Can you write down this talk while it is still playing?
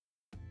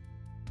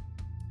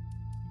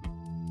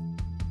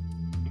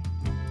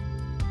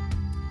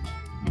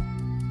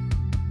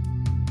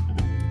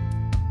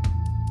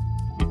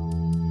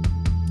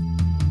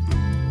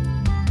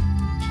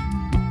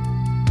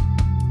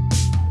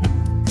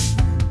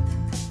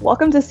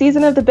Welcome to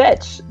Season of the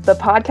Bitch, the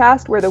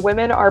podcast where the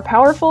women are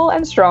powerful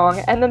and strong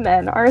and the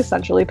men are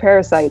essentially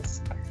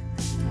parasites.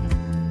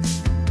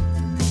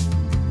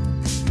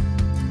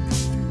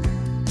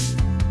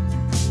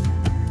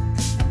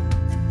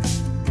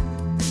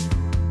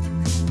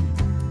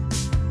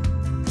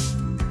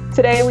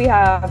 Today we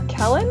have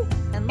Kellen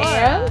and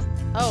Laura.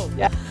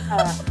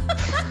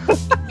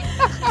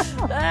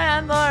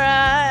 And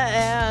Laura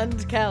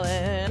and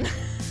Kellen.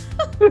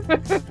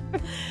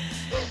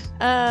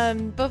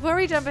 Before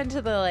we jump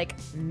into the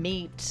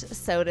meat,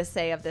 so to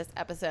say, of this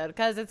episode,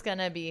 because it's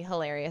gonna be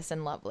hilarious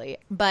and lovely,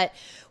 but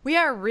we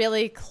are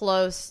really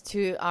close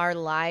to our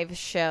live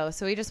show,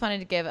 so we just wanted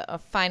to give a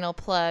final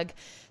plug.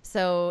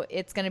 So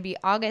it's gonna be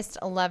August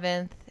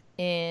 11th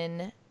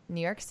in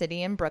New York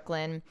City in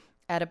Brooklyn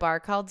at a bar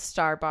called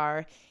Star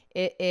Bar.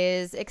 It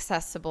is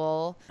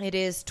accessible. It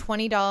is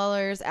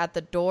 $20 at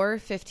the door,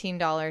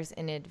 $15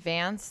 in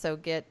advance. So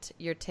get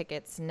your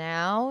tickets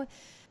now.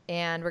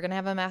 And we're going to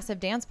have a massive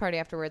dance party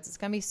afterwards. It's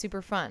going to be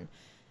super fun.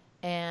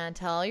 And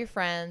tell all your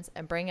friends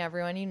and bring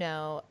everyone you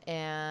know.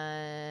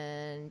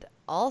 And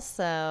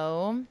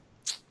also,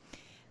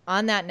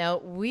 on that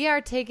note, we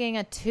are taking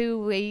a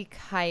 2-week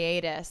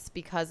hiatus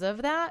because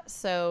of that.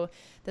 So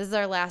this is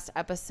our last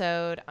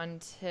episode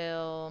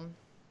until...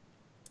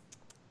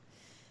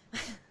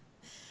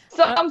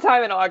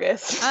 sometime in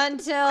August.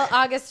 Until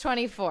August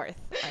 24th.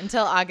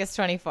 Until August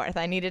 24th.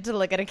 I needed to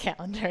look at a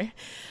calendar.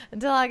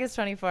 Until August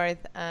 24th.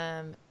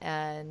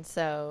 And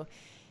so,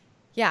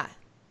 yeah.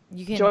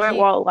 You can enjoy it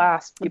while it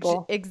lasts,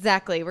 people.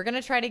 Exactly. We're going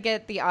to try to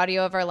get the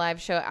audio of our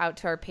live show out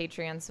to our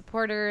Patreon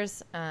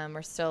supporters.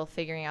 We're still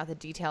figuring out the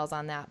details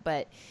on that.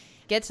 But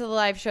get to the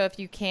live show if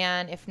you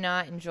can. If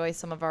not, enjoy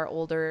some of our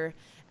older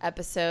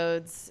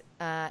episodes.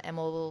 And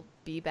we'll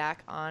be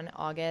back on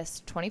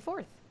August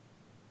 24th.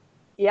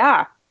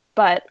 Yeah.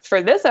 But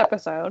for this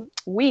episode,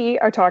 we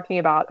are talking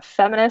about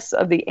feminists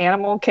of the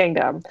animal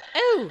kingdom.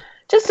 Ooh.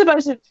 Just a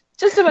bunch of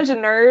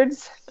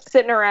nerds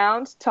sitting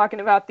around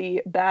talking about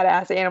the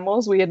badass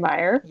animals we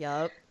admire.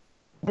 Yup.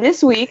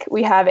 This week,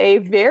 we have a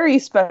very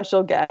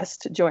special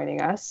guest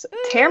joining us,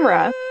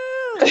 Tamara.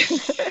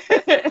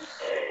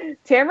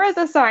 Tamara is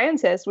a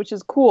scientist, which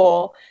is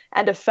cool,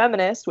 and a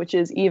feminist, which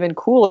is even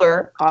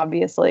cooler,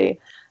 obviously.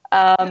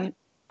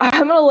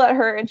 I'm going to let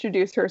her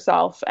introduce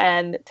herself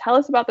and tell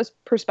us about this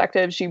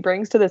perspective she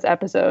brings to this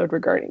episode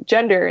regarding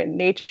gender and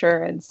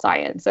nature and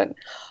science and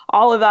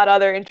all of that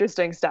other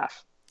interesting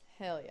stuff.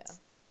 Hell yeah.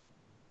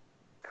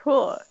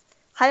 Cool.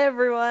 Hi,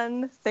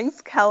 everyone.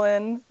 Thanks,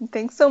 Kellen.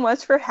 Thanks so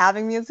much for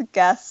having me as a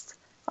guest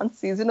on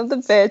Season of the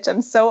Bitch.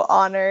 I'm so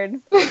honored.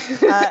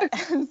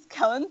 As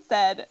Kellen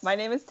said, my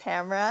name is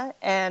Tamara,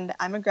 and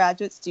I'm a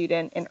graduate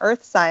student in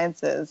earth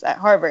sciences at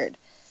Harvard.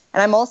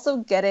 And I'm also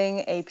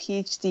getting a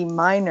PhD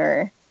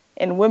minor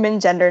in women,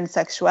 gender, and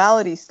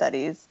sexuality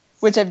studies,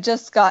 which I've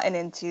just gotten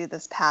into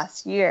this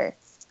past year.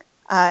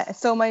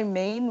 So my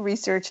main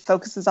research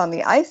focuses on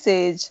the Ice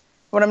Age.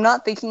 When I'm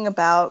not thinking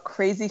about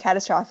crazy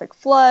catastrophic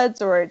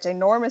floods or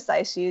ginormous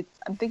ice sheets,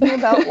 I'm thinking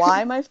about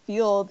why my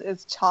field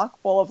is chock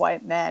full of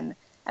white men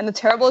and the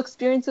terrible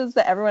experiences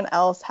that everyone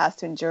else has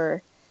to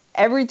endure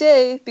every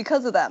day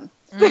because of them.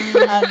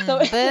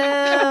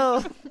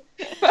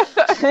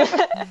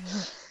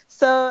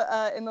 So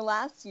in the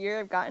last year,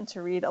 I've gotten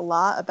to read a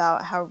lot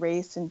about how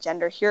race and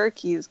gender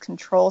hierarchies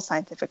control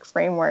scientific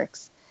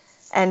frameworks.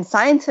 And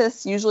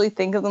scientists usually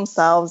think of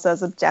themselves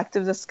as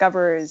objective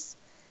discoverers.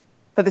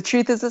 But the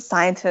truth is that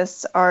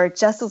scientists are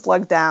just as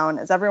lugged down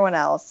as everyone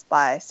else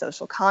by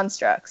social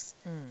constructs.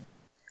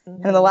 Mm-hmm.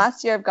 And in the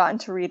last year, I've gotten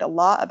to read a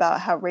lot about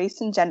how race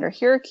and gender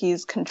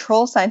hierarchies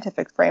control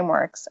scientific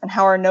frameworks and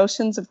how our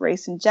notions of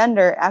race and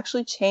gender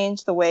actually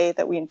change the way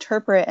that we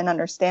interpret and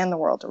understand the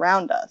world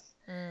around us.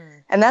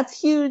 And that's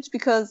huge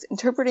because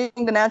interpreting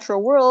the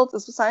natural world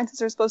is what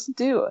scientists are supposed to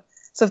do.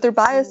 So if they're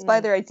biased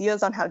by their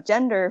ideas on how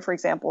gender, for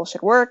example,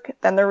 should work,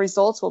 then their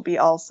results will be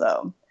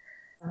also.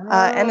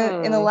 And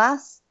in the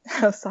last...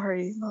 Oh,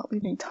 sorry, not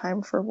leaving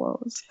time for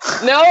woes.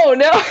 No.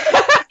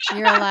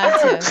 You're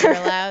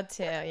allowed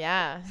to.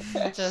 Yeah.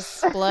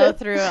 Just blow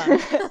through them.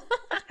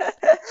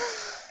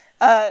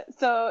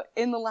 So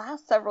in the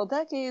last several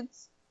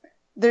decades,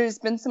 there's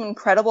been some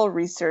incredible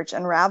research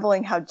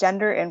unraveling how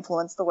gender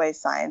influenced the way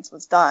science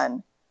was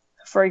done.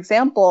 For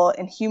example,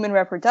 in human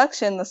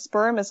reproduction, the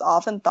sperm is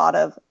often thought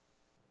of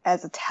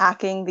as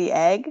attacking the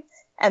egg.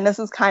 And this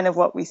is kind of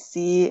what we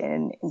see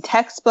in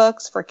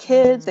textbooks for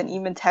kids and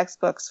even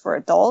textbooks for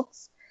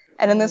adults.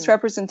 And in this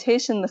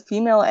representation, the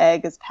female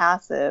egg is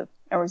passive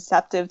and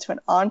receptive to an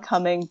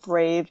oncoming,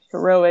 brave,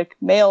 heroic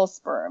male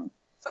sperm.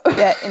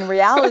 Yet in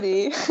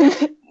reality,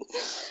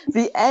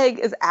 the egg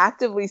is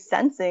actively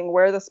sensing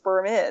where the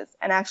sperm is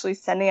and actually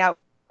sending out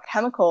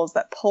chemicals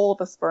that pull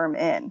the sperm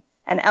in.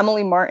 And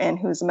Emily Martin,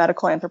 who's a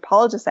medical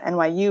anthropologist at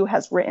NYU,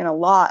 has written a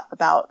lot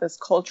about this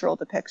cultural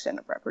depiction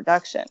of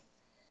reproduction.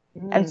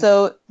 And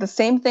so the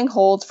same thing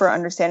holds for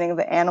understanding of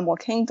the animal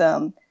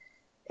kingdom.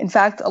 In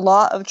fact, a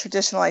lot of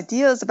traditional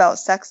ideas about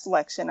sex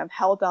selection have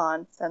held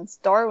on since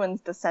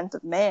Darwin's Descent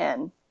of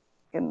Man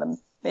in the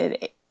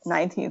mid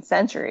 19th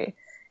century.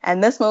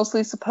 And this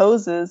mostly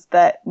supposes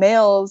that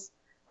males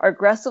are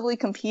aggressively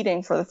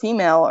competing for the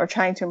female or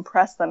trying to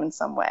impress them in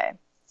some way.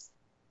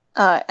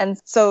 And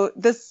so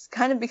this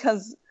kind of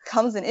becomes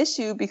an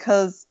issue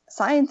because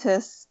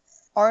scientists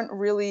aren't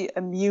really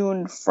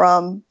immune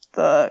from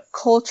the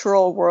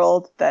cultural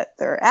world that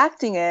they're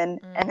acting in.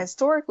 And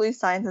historically,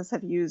 scientists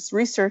have used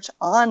research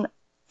on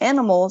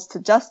animals to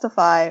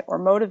justify or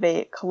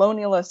motivate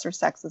colonialist or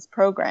sexist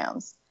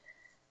programs.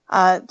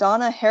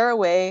 Donna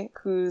Haraway,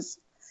 who's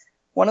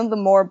one of the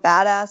more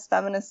badass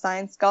feminist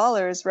science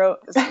scholars, wrote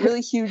this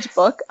really huge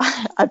book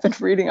I've been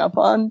reading up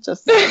on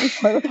just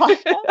before the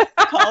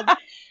podcast called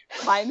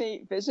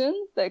Primate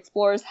Visions, that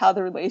explores how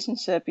the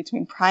relationship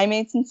between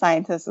primates and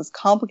scientists is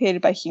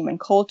complicated by human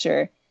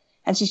culture.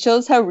 And she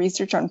shows how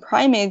research on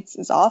primates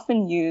is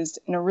often used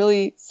in a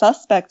really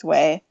suspect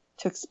way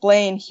to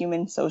explain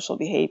human social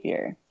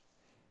behavior.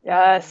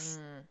 Yes.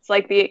 It's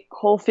like the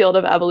whole field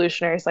of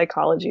evolutionary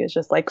psychology is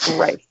just like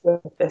rife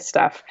with this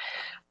stuff.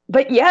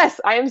 But yes,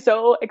 I am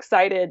so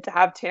excited to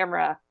have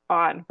Tamara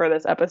on for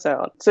this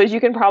episode. So as you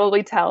can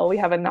probably tell, we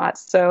have a not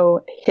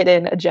so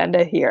hidden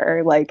agenda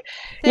here. Like,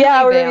 we're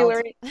gonna be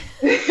learning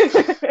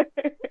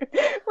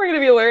we're gonna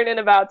be learning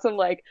about some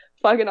like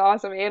fucking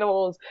awesome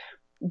animals.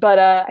 But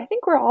I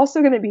think we're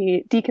also gonna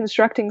be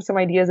deconstructing some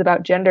ideas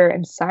about gender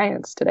and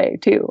science today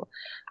too.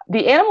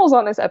 The animals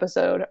on this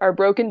episode are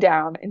broken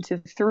down into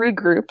 3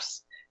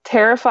 groups: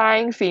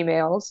 terrifying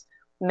females,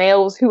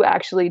 males who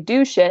actually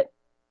do shit,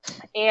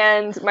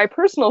 and my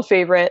personal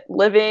favorite,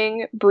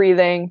 living,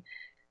 breathing,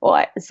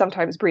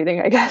 sometimes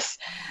breathing, I guess,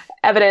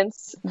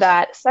 evidence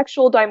that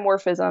sexual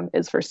dimorphism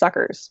is for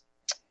suckers.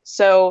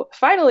 So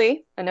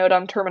finally, a note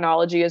on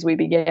terminology as we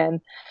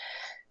begin.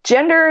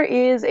 Gender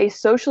is a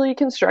socially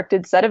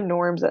constructed set of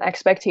norms and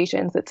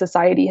expectations that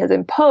society has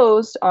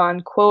imposed on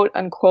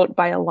quote-unquote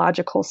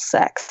biological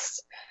sex.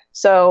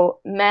 So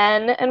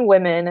men and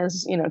women,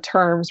 as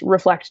terms,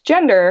 reflect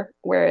gender,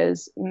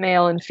 whereas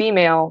male and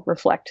female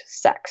reflect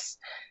sex.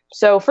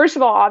 So first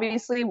of all,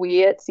 obviously,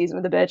 we at Season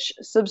of the Bitch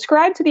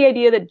subscribe to the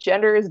idea that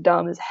gender is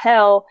dumb as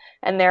hell,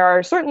 and there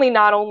are certainly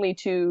not only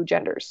 2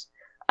 genders.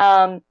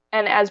 And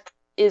as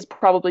is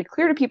probably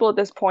clear to people at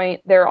this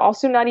point, there are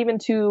also not even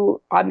 2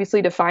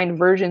 obviously defined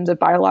versions of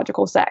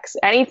biological sex.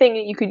 Anything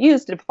that you could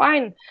use to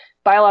define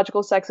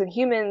biological sex in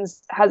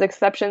humans has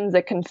exceptions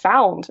that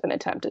confound an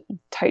attempt at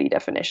tidy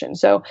definition.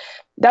 So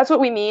that's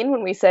what we mean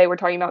when we say we're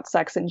talking about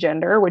sex and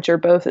gender, which are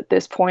both at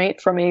this point,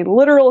 from a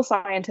literal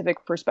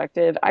scientific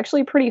perspective,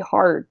 actually pretty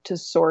hard to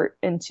sort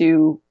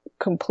into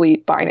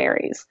complete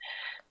binaries.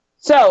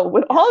 So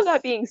with all of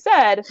that being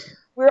said,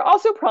 we're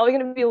also probably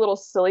going to be a little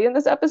silly in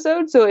this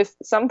episode. So if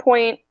at some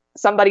point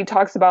somebody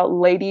talks about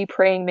lady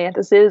praying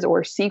mantises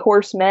or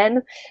seahorse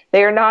men,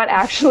 they are not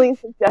actually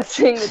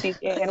suggesting that these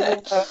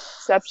animals have a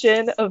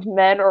conception of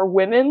men or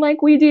women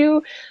like we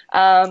do.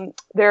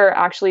 They're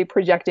actually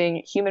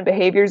projecting human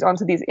behaviors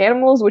onto these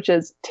animals, which,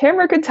 as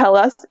Tamara could tell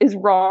us, is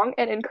wrong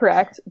and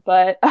incorrect,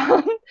 but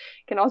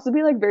can also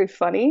be like very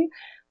funny,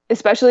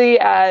 especially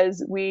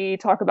as we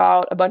talk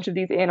about a bunch of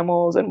these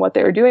animals and what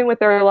they're doing with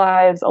their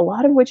lives, a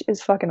lot of which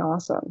is fucking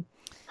awesome.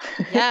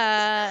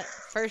 Yeah,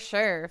 for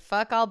sure.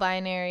 Fuck all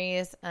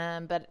binaries.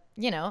 But,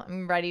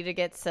 I'm ready to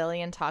get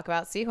silly and talk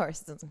about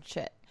seahorses and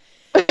shit.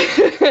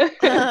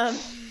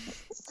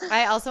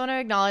 I also want to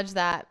acknowledge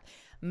that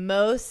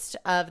most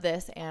of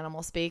this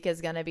animal speak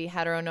is going to be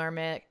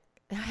heteronormative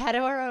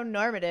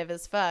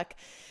as fuck.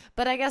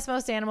 But I guess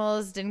most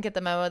animals didn't get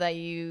the memo that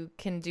you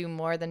can do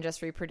more than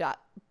just reproduce.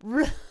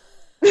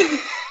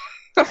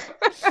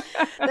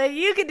 That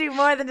you can do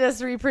more than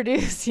just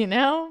reproduce,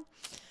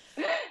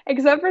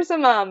 Except for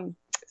some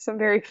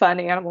very fun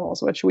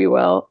animals, which we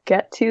will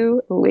get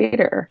to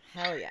later.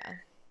 Hell yeah.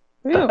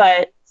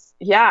 But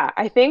yeah,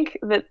 I think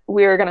that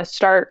we're going to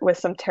start with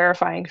some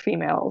terrifying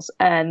females.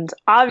 And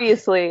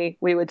obviously,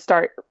 we would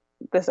start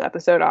this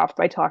episode off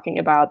by talking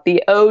about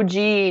the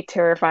OG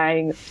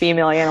terrifying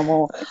female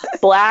animal,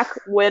 black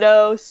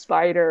widow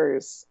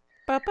spiders.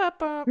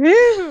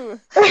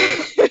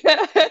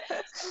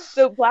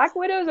 So black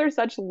widows are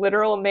such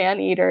literal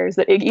man-eaters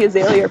that Iggy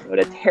Azalea wrote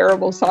a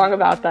terrible song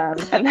about them,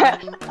 and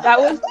that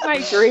was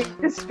my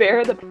great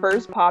despair, the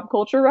first pop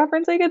culture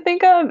reference I could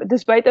think of,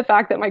 despite the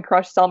fact that my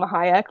crush Selma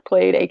Hayek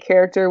played a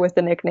character with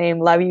the nickname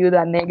La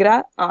Viuda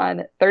Negra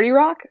on 30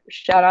 Rock.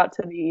 Shout out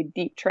to the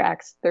Deep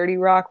Tracks 30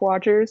 Rock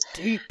watchers.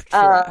 Deep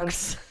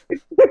Tracks.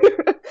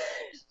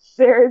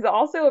 There is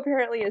also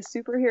apparently a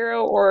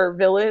superhero or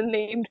villain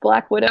named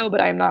Black Widow,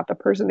 but I'm not the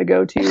person to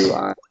go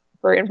to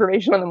for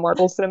information on the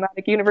Marvel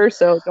Cinematic Universe,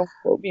 so don't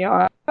quote me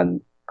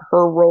on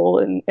her role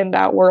in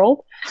that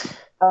world.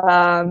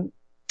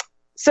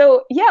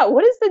 So yeah,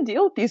 what is the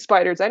deal with these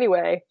spiders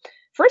anyway?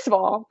 First of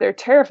all, they're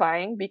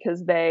terrifying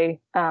because they,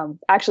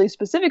 actually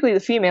specifically the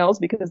females,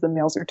 because the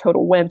males are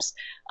total wimps,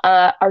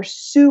 are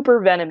super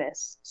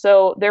venomous.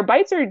 So their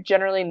bites are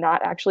generally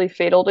not actually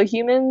fatal to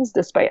humans,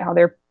 despite how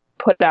they're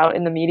put out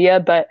in the media,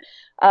 but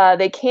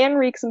they can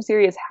wreak some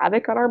serious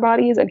havoc on our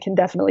bodies and can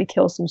definitely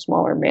kill some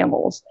smaller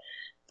mammals.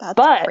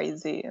 That's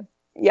crazy.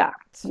 Yeah,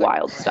 it's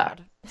wild stuff.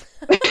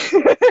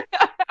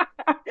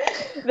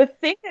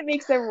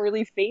 makes them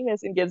really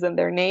famous and gives them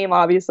their name,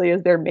 obviously,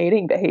 is their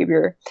mating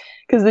behavior.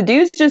 Because the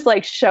dudes just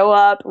like show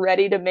up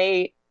ready to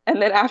mate,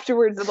 and then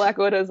afterwards the Black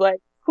Widow's like,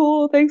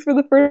 cool, thanks for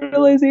the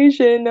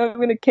fertilization. Now I'm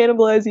going to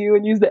cannibalize you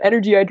and use the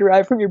energy I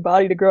derive from your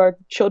body to grow our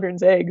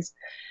children's eggs.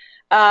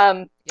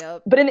 But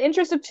in the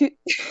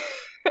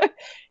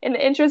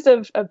interest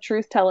of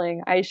truth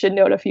telling, I should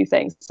note a few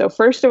things. So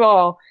first of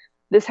all,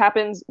 this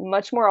happens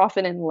much more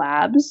often in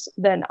labs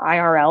than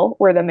IRL,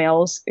 where the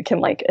males can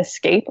like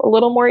escape a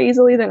little more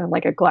easily than in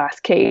like a glass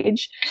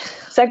cage.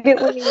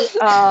 Secondly,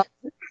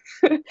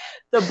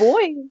 the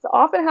boys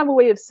often have a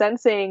way of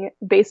sensing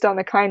based on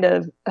the kind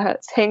of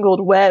tangled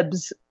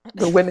webs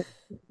the women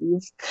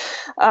use,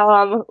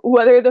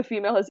 whether the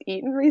female has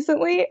eaten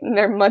recently, and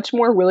they're much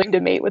more willing to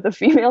mate with a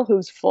female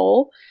who's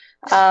full,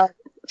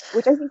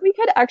 which I think we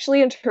could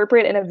actually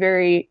interpret in a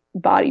very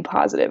body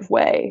positive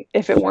way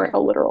if it weren't a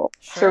literal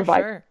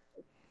survival.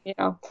 You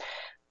know,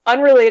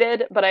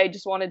 unrelated, but I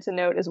just wanted to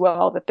note as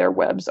well that their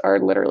webs are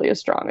literally as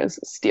strong as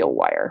steel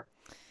wire.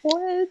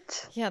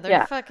 What? Yeah,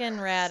 they're fucking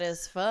rad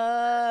as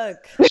fuck.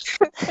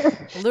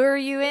 Lure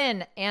you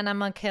in, and I'm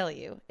gonna kill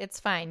you.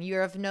 It's fine.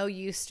 You're of no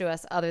use to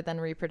us other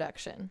than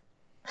reproduction.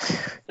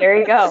 There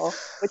you go.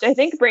 Which I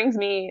think brings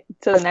me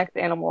to the next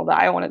animal that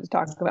I wanted to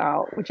talk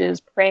about, which is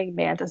praying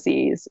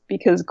mantises,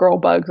 because girl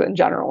bugs in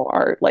general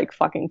are like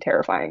fucking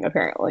terrifying,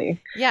 apparently.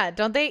 Yeah,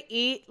 don't they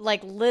eat,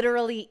 like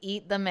literally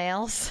eat the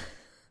males?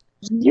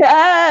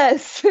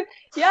 Yes.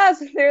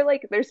 Yes,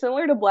 they're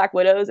similar to black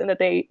widows in that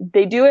they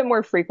do it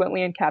more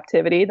frequently in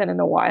captivity than in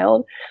the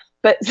wild.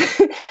 But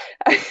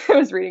I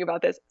was reading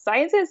about this.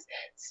 Scientists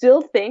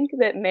still think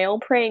that male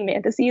praying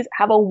mantises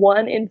have a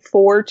 1 in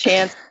 4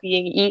 chance of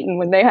being eaten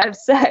when they have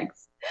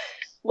sex.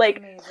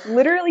 Like,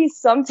 literally,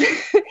 sometimes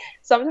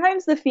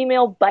the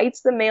female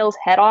bites the male's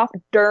head off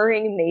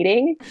during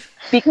mating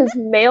because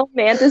male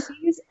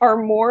mantises are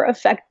more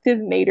effective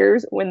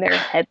maters when they're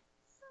head.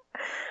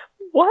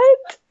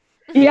 What?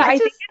 Yeah, I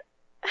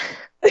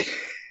think.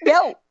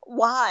 Yeah,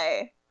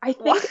 why? I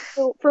think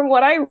so, from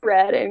what I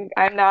read, and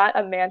I'm not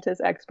a mantis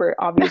expert,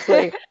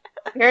 obviously.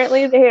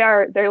 Apparently,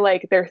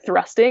 their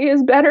thrusting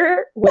is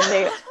better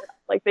when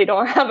they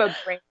don't have a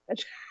brain.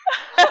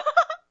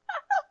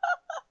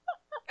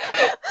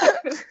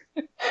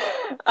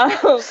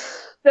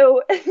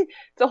 So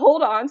to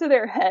hold on to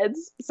their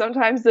heads,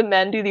 sometimes the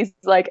men do these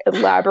like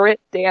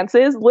elaborate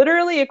dances,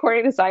 literally,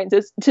 according to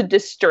scientists, to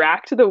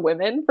distract the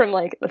women from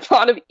like the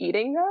thought of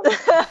eating them.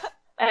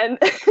 And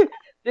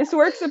this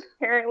works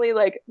apparently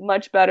like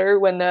much better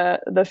when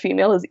the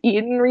female is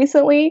eaten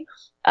recently,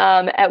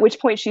 at which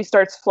point she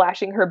starts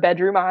flashing her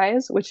bedroom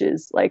eyes, which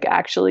is like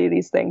actually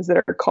these things that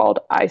are called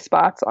eye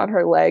spots on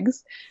her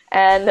legs.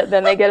 And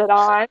then they get it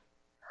on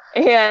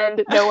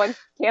and no one's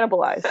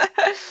cannibalized.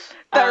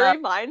 That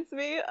reminds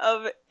me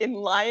of in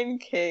Lion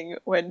King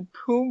when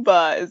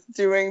Pumbaa is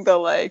doing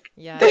the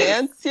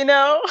dance, you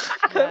know?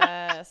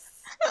 Yes.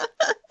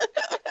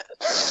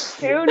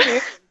 Who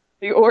knew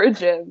the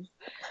origins?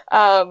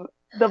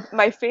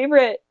 My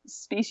favorite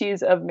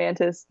species of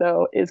mantis,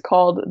 though, is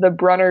called the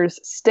Brunner's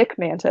stick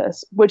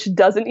mantis, which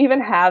doesn't even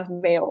have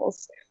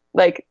males.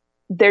 Like,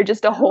 they're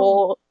just a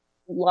whole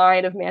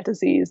line of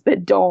mantises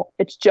that don't,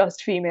 it's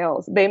just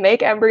females. They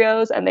make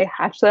embryos and they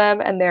hatch them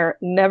and they're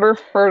never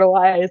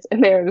fertilized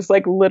and they're just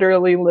like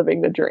literally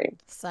living the dream.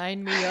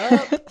 Sign me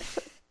up.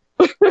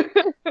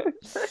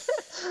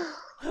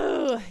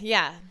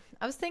 Yeah.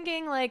 I was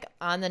thinking, like,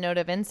 on the note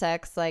of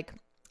insects, like,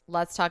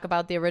 let's talk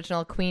about the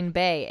original queen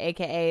bee,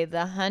 aka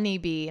the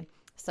honeybee.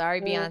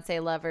 Sorry,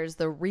 Beyonce lovers,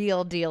 the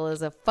real deal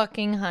is a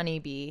fucking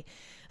honeybee.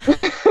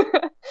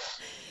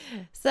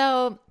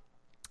 So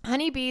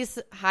honeybees'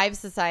 hive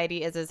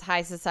society is as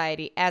high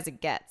society as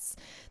it gets.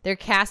 Their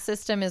caste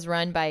system is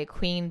run by a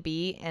queen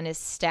bee and is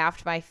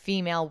staffed by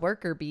female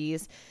worker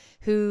bees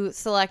who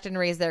select and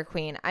raise their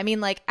queen. I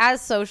mean, like,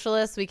 as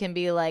socialists, we can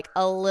be like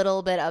a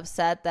little bit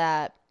upset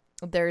that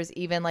there's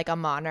even like a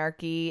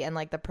monarchy and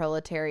like the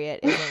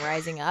proletariat isn't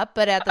rising up.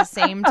 But at the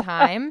same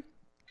time,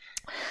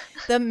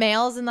 the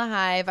males in the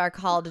hive are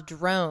called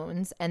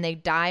drones, and they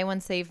die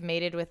once they've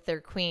mated with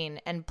their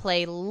queen and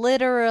play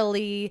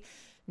literally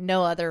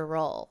no other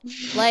role.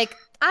 Like,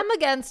 I'm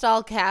against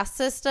all caste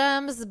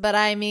systems, but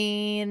I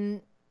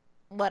mean,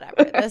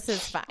 whatever. This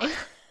is fine.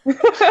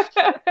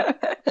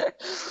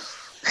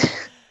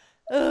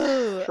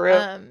 Ooh,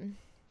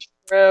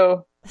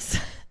 True.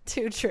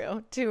 Too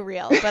true, too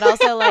real. But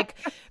also, like,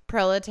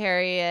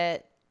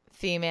 proletariat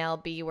female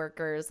bee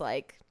workers,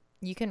 like,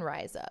 you can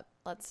rise up.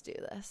 Let's do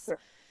this.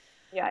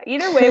 Yeah,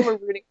 either way, we're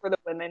rooting for the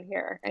women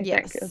here, I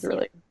think is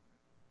really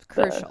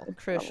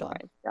crucial.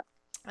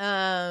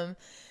 Yeah.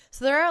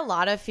 So there are a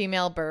lot of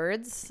female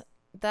birds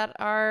that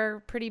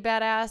are pretty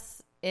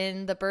badass.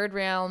 In the bird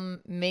realm,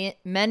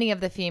 many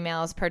of the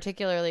females,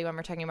 particularly when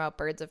we're talking about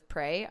birds of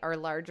prey, are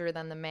larger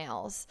than the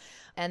males.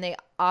 And they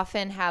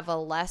often have a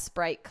less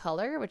bright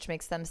color, which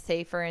makes them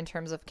safer in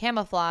terms of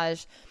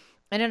camouflage.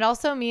 And it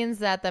also means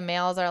that the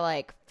males are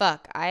like,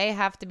 fuck, I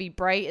have to be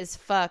bright as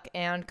fuck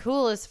and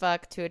cool as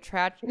fuck to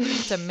attract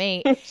to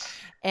mate.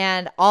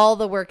 and all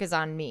the work is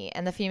on me.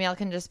 And the female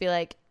can just be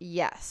like,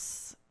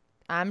 yes,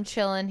 I'm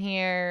chilling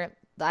here.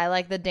 I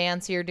like the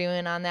dance you're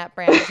doing on that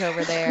branch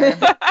over there.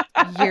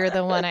 You're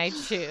the one I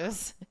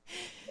choose.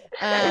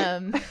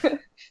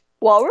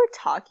 While we're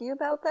talking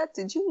about that,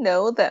 did you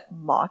know that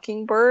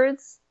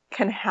mockingbirds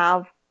can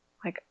have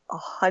like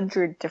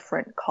 100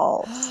 different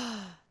calls?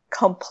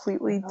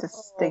 Completely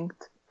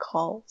distinct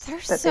calls. They're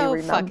that so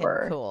they remember.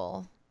 fucking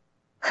cool.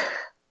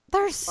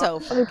 They're so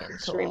fucking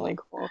Extremely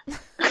cool.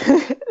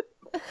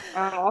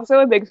 I'm also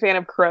a big fan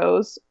of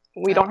crows.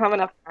 We don't have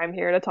enough time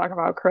here to talk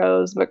about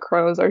crows, but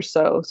crows are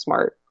so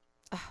smart.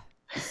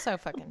 So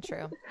fucking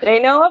true. They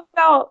know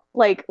about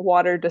like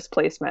water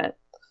displacement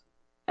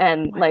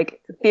and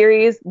like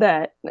theories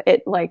that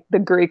it like the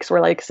Greeks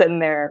were like sitting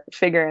there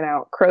figuring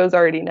out. Crows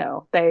already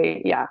know.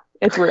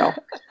 It's real.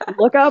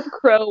 Look up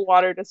crow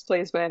water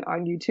displacement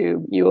on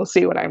YouTube. You will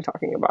see what I'm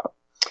talking about.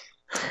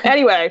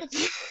 Anyway,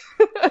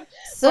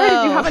 So Laura,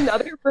 did you have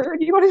another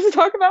bird you wanted to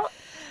talk about?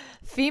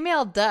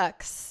 female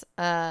ducks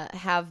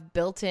have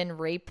built-in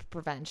rape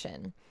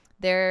prevention.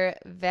 Their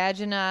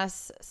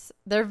vaginas,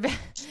 their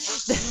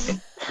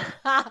vaginas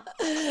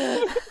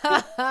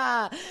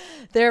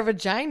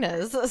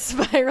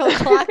spiral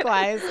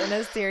clockwise in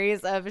a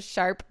series of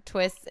sharp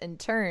twists and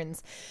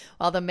turns,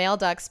 while the male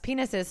duck's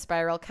penises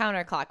spiral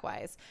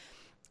counterclockwise.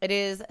 It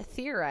is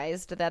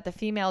theorized that the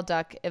female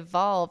duck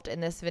evolved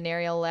in this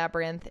venereal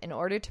labyrinth in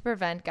order to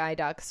prevent guy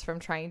ducks from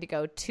trying to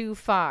go too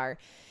far.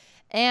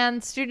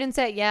 And students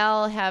at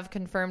Yale have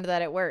confirmed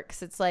that it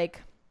works. It's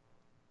like,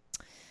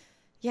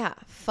 yeah,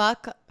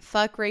 fuck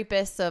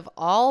rapists of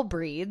all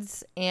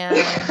breeds, and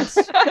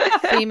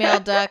female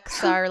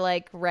ducks are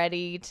like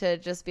ready to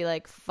just be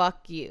like,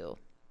 fuck you.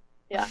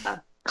 Yeah.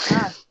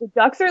 The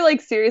ducks are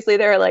like seriously,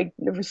 they're like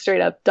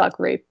straight up duck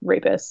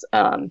rapists.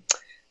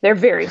 They're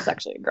very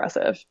sexually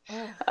aggressive.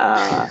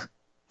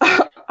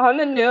 On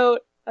the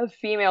note of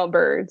female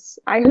birds,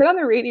 I heard on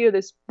the radio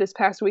this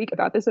past week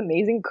about this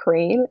amazing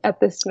crane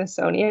at the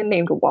Smithsonian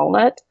named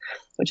Walnut,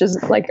 which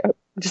is like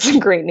just a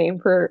great name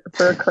for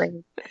a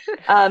crane.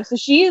 So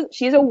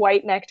she's a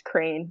white-necked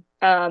crane,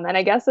 and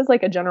I guess as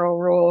like a general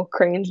rule,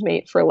 cranes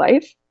mate for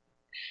life,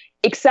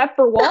 except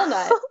for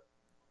Walnut,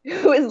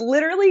 who has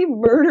literally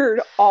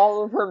murdered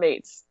all of her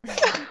mates,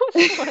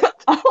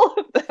 all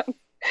of them.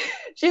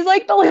 She's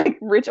like the like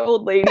rich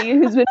old lady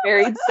who's been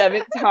married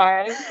 7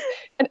 times,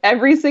 and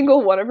every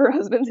single one of her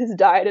husbands has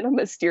died in a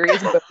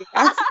mysterious boating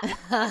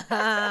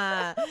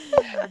accident.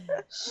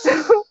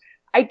 So,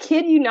 I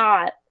kid you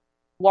not,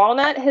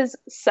 Walnut has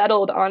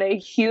settled on a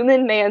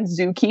human man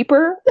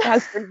zookeeper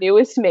as her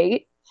newest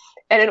mate.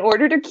 And in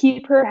order to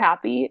keep her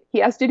happy, he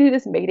has to do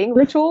this mating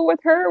ritual with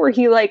her where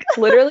he like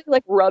literally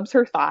like rubs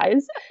her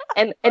thighs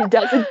and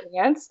does a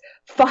dance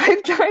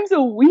 5 times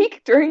a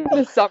week during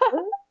the summer.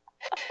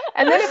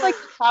 And then if like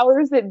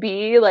powers that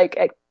be, like,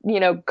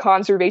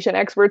 conservation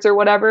experts or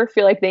whatever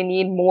feel like they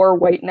need more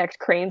white-necked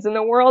cranes in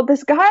the world,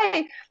 this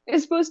guy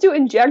is supposed to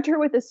inject her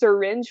with a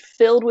syringe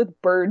filled with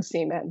bird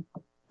semen.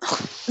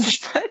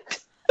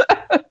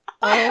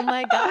 Oh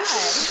my God.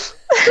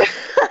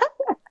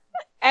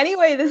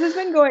 Anyway, this has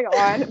been going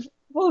on for a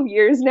couple of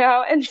years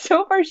now, and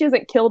so far she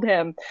hasn't killed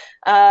him.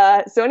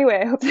 So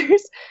anyway, I hope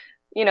there's,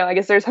 I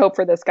guess there's hope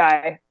for this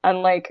guy,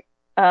 unlike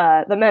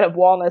the men of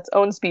Walnut's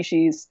own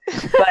species.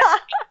 But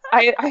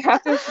I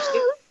have to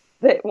appreciate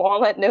that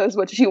Walnut knows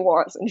what she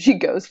wants and she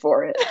goes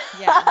for it.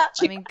 Yeah, I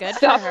mean, good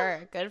for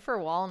her. Good for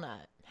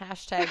Walnut.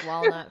 #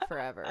 Walnut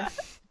forever.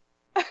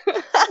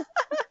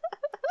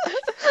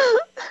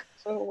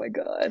 Oh my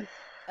God.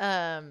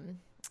 Yeah,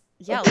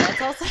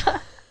 let's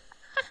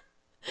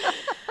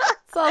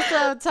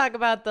also talk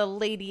about the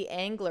lady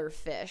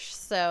anglerfish.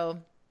 So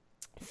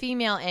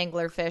female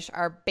anglerfish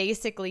are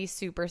basically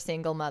super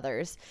single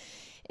mothers.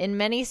 In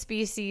many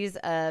species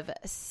of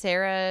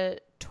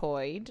ceratoid,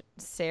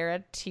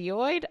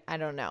 I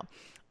don't know,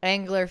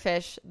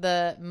 anglerfish,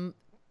 the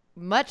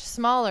much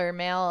smaller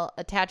male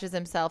attaches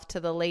himself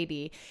to the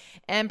lady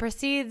and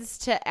proceeds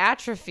to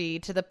atrophy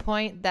to the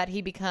point that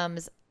he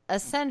becomes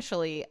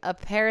essentially a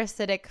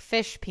parasitic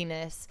fish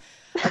penis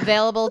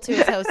available to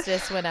his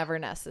hostess whenever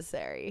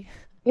necessary.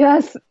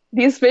 Yes,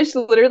 these fish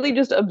literally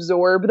just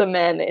absorb the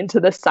men into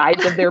the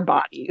sides of their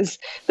bodies.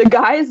 The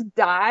guys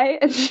die,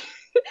 and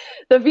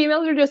the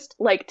females are just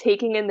like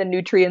taking in the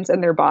nutrients in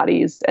their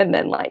bodies and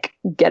then like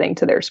getting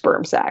to their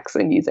sperm sacs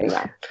and using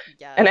them.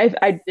 Yes. And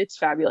I it's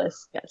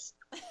fabulous. Yes.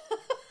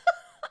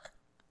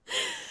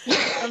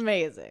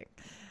 Amazing.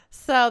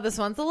 So this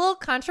one's a little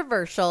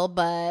controversial,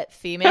 but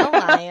female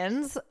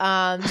lions.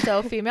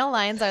 So female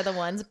lions are the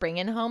ones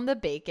bringing home the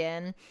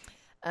bacon.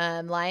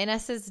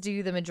 Lionesses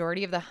do the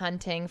majority of the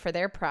hunting for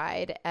their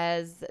pride,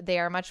 as they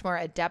are much more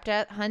adept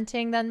at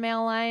hunting than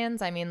male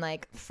lions. I mean,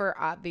 like, for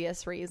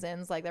obvious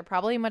reasons. Like, they're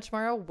probably much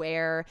more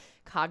aware,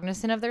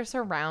 cognizant of their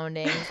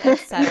surroundings,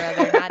 etc.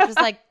 They're not just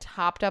like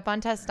topped up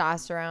on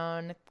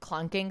testosterone,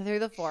 clunking through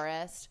the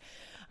forest.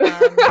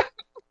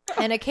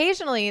 And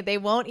occasionally they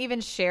won't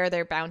even share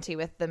their bounty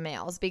with the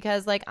males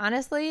because, like,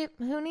 honestly,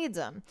 who needs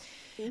them?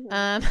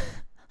 Mm-hmm.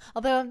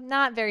 although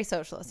not very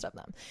socialist of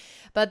them.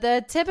 But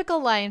the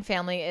typical lion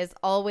family is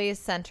always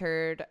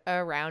centered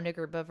around a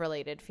group of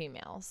related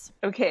females.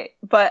 Okay,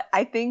 but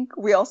I think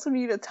we also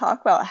need to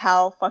talk about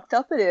how fucked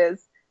up it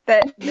is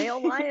that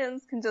male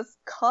lions can just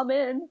come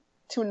in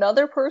to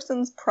another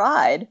person's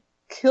pride,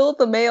 kill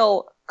the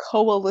male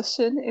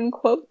coalition, in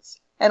quotes,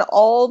 and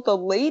all the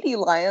lady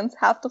lions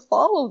have to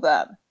follow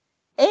them.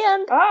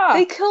 And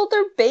they kill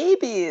their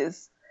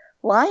babies.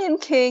 Lion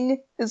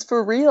King is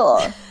for real.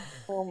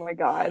 Oh my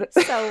God.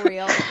 So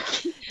real.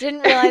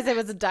 Didn't realize it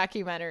was a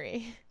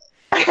documentary.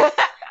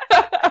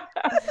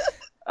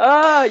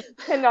 Oh, you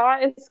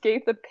cannot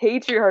escape the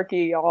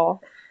patriarchy,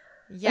 y'all.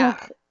 Yeah,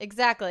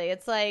 exactly.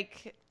 It's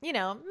like, you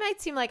know, it might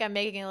seem like I'm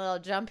making a little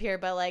jump here,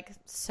 but like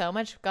so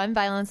much gun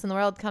violence in the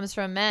world comes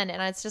from men. And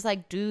it's just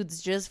like,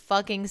 dudes, just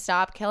fucking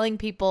stop killing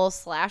people.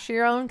 Slash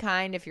your own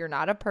kind if you're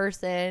not a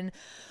person.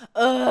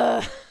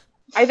 Ugh.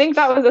 I think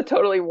that was a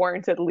totally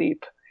warranted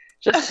leap.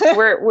 Just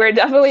we're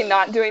definitely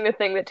not doing the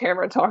thing that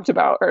Tamara talked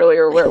about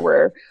earlier, where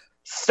we're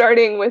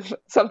starting with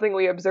something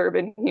we observe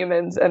in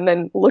humans and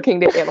then looking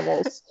to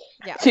animals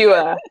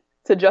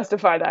to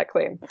justify that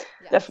claim.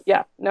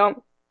 Yes.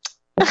 No.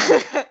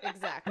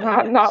 Exactly.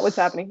 Not what's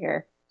happening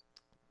here.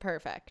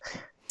 Perfect.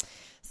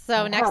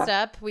 So next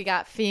up, we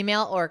got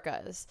female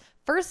orcas.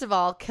 First of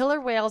all,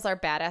 killer whales are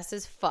badass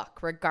as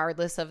fuck,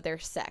 regardless of their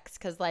sex.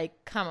 Because,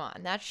 like, come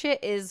on, that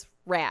shit is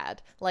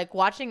rad. Like,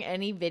 watching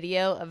any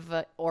video of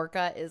an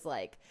orca is,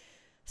 like,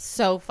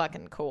 so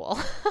fucking cool.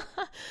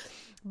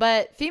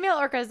 But female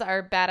orcas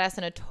are badass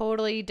in a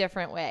totally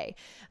different way.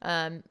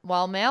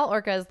 While male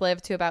orcas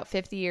live to about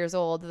 50 years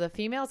old, the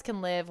females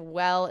can live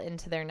well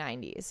into their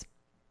 90s.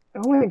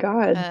 Oh my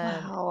God.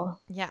 Wow.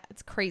 Yeah,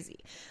 it's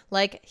crazy.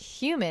 Like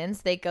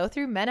humans, they go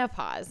through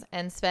menopause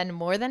and spend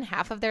more than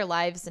half of their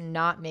lives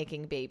not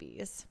making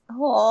babies.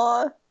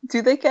 Aw,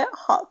 do they get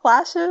hot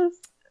flashes?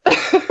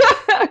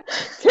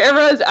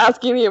 Tamara is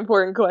asking the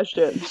important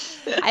question.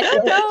 I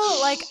don't know.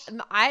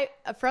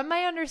 Like, from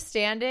my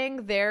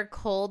understanding, they're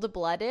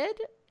cold-blooded.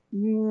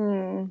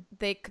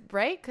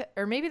 Right?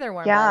 Or maybe they're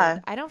warm-blooded. Yeah.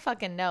 I don't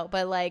fucking know.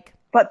 But like,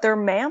 but they're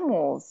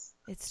mammals.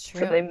 It's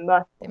true. So they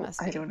must be.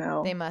 I don't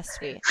know. They must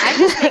be. I'm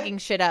just making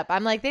shit up.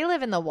 I'm like, they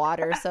live in the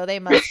water, so they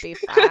must be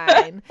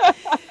fine.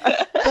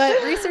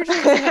 But researchers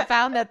have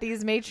found that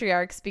these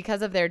matriarchs,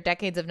 because of their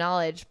decades of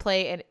knowledge,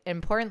 play an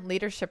important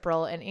leadership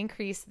role and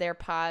increase their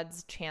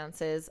pod's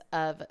chances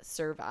of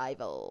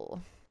survival.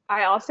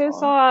 I also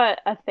saw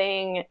a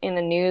thing in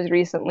the news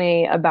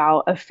recently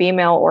about a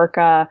female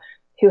orca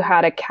who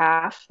had a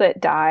calf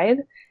that died,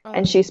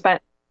 and she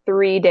spent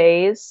 3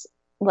 days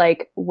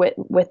like with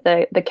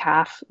the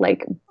calf,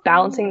 like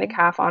balancing the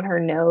calf on her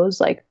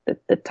nose, like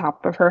the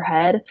top of her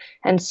head,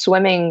 and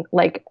swimming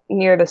like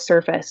near the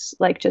surface,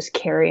 like just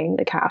carrying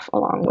the calf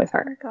along with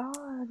her. Oh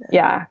my God.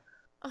 Yeah.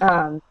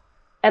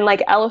 And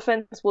like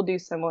elephants will do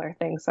similar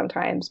things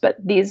sometimes, but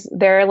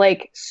they're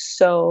like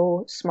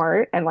so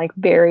smart and like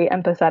very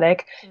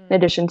empathetic, in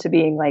addition to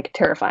being like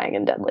terrifying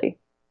and deadly.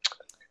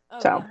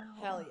 So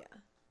hell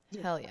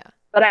yeah.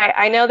 But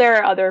I know there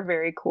are other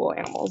very cool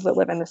animals that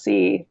live in the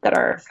sea that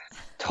are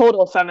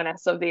total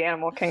feminists of the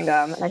animal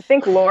kingdom. And I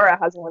think Laura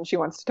has one she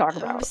wants to talk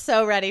about. I'm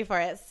so ready for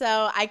it.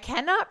 So I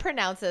cannot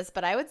pronounce this,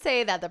 but I would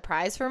say that the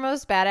prize for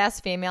most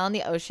badass female in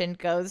the ocean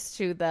goes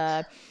to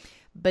the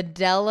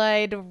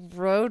Bedelide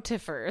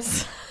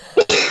rotifers.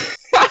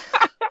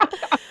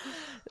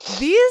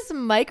 These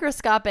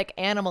microscopic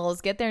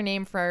animals get their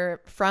name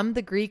from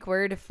the Greek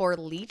word for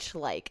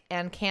leech-like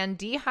and can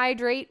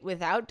dehydrate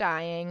without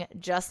dying,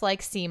 just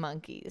like sea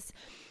monkeys.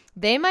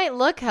 They might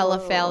look hella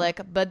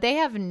phallic, but they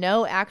have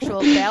no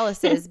actual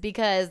phalluses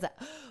because,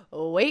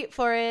 wait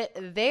for it,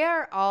 they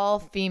are all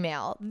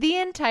female. The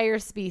entire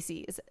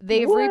species.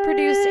 They've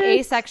reproduced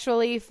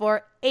asexually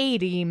for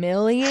 80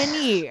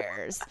 million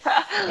years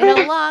in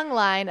a long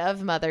line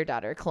of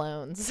mother-daughter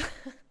clones.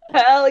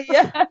 Hell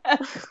yeah.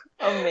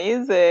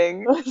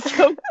 Amazing.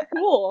 So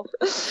cool.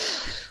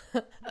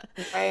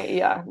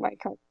 My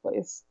kind of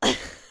place.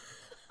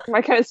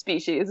 My kind of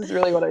species is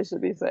really what I should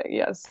be saying.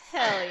 Yes.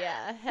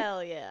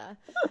 Hell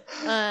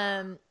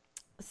yeah.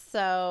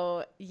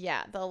 So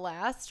yeah, the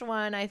last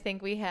one I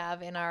think we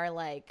have in our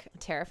like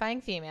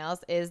terrifying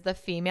females is the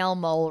female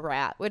mole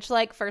rat, which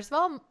like, first of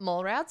all,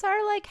 mole rats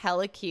are like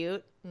hella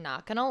cute,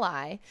 not gonna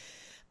lie.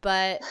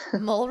 But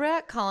mole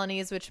rat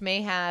colonies, which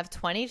may have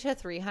 20 to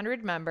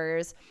 300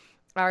 members,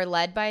 are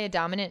led by a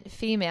dominant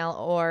female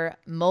or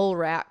mole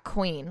rat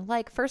queen.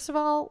 Like, first of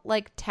all,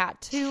 like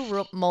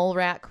tattoo mole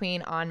rat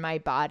queen on my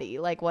body.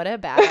 Like, what a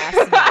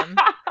badass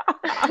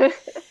name.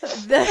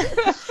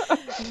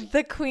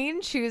 The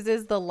queen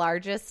chooses the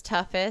largest,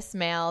 toughest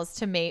males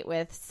to mate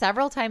with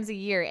several times a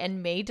year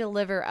and may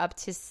deliver up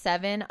to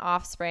 7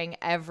 offspring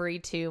every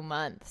 2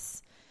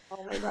 months.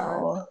 Oh my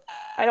God.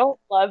 I don't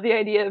love the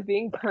idea of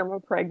being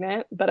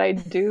perma-pregnant, but I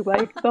do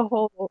like the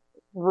whole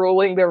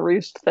ruling the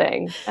roost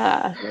thing.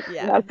 Yeah,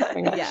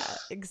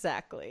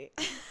 exactly.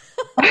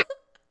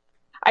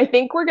 I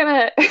think we're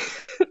going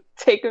to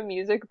take a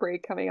music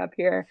break coming up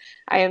here.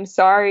 I am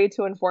sorry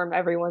to inform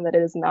everyone that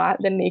it is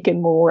not the Naked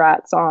Mole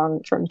Rat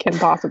song from Kim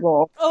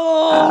Possible.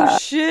 Oh,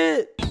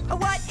 shit.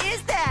 What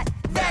is that?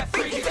 That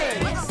freaky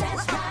thing.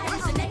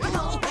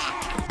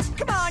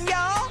 Come on,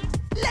 y'all.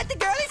 Let the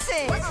girlie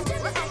sing.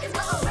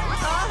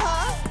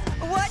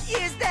 What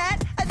is that?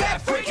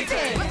 That freaky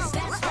thing.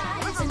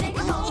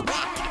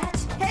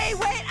 Hey,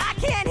 wait, I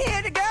can't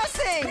hear the girl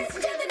sing.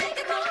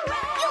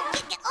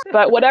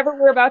 But whatever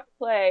we're about to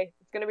play,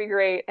 it's going to be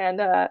great. And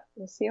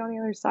we'll see you on the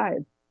other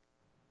side.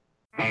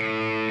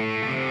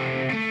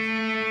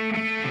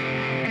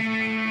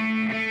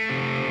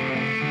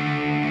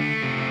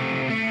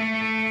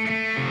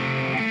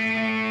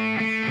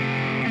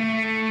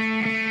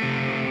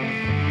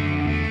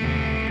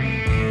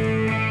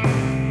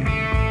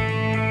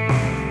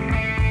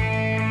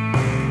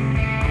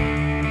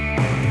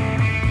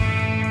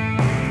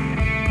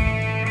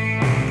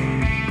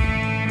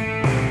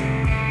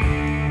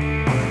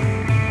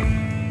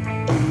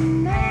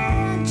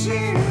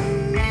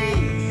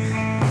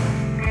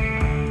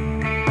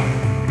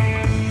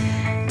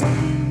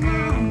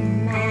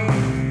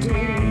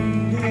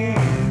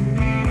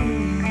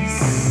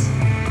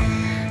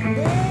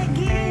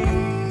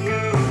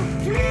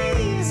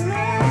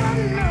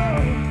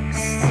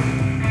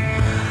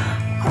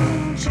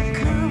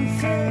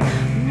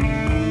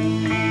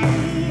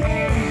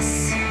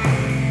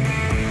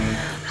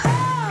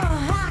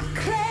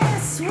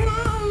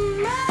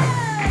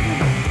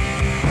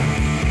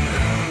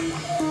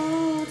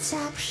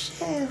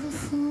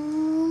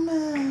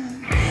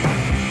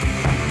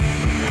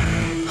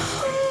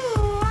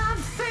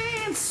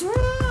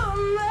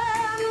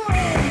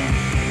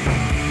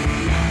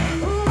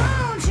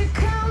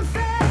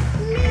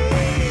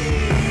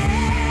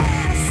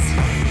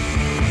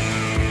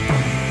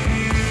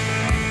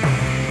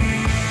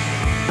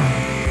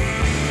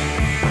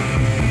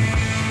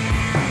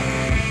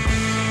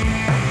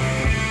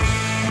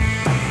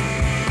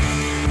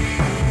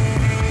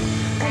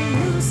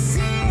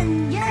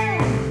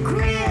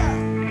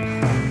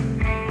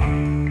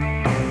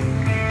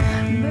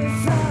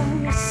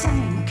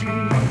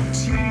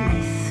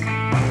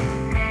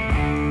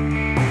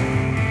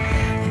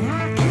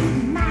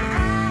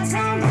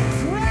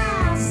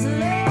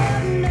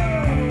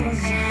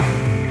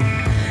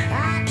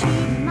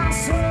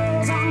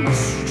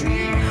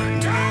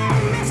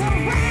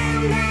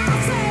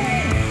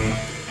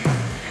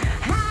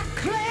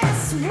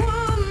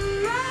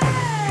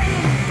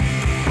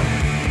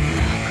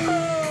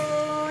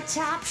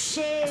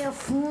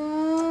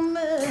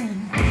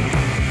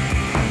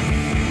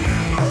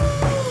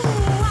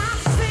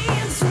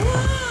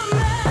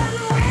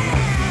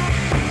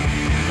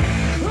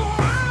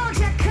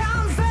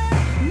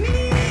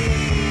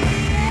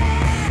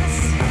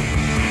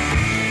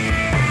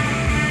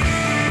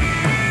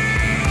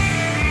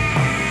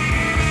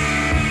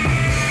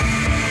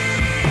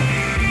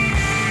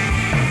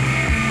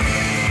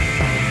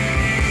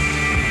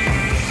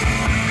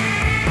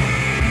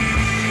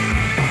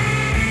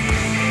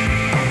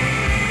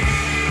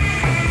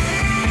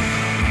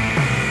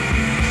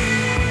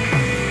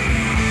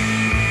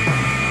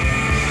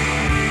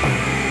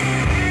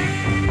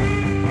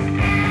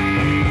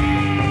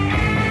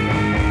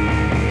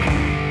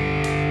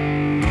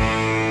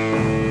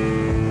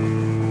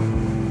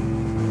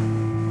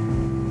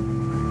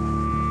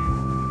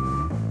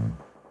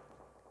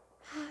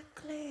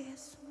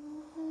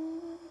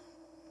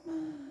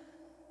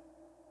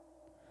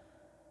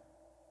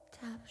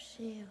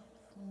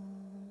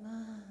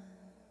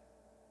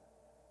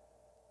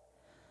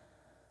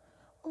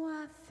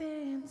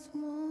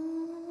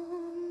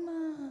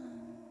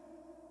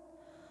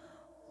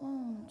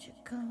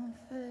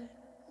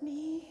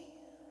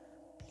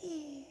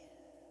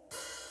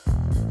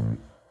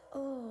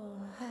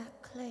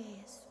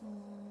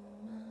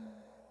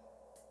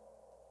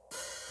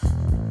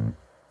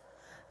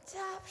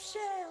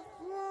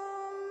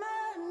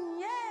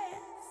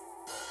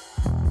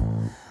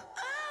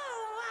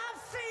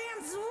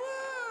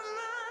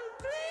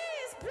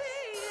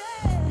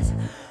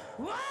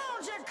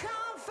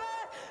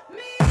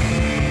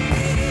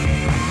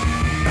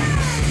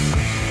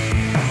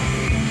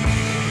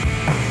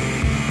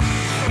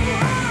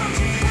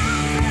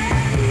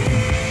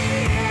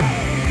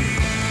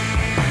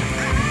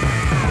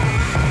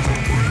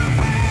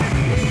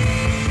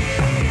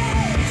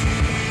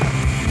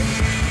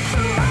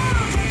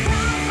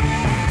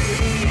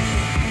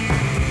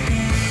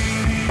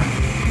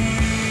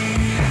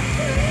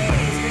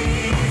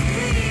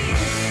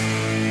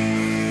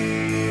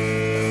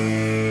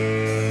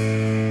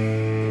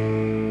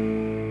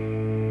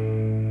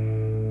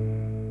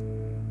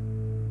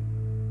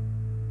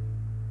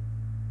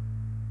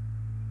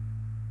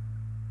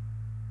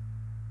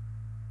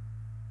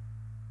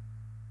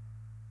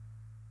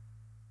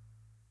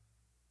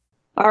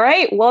 All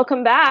right,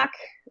 welcome back.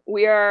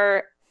 We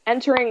are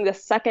entering the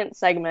second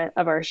segment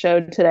of our show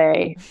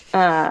today,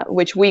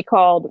 which we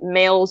called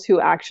Males Who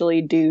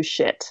Actually Do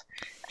Shit.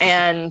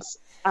 And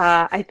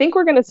I think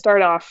we're going to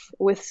start off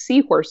with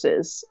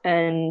seahorses.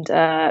 And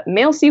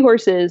male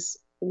seahorses,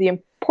 the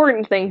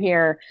important thing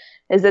here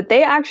is that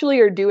they actually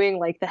are doing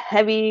like the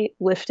heavy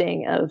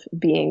lifting of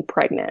being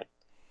pregnant.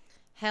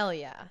 Hell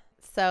yeah.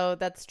 So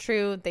that's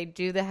true. They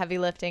do the heavy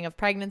lifting of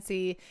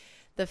pregnancy.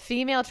 The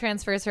female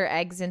transfers her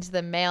eggs into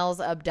the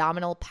male's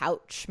abdominal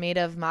pouch made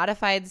of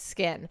modified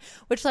skin,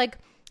 which, like,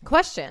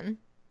 question,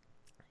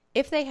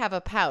 if they have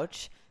a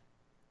pouch,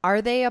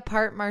 are they a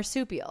part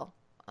marsupial?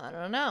 I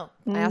don't know.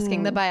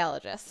 Asking the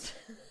biologist.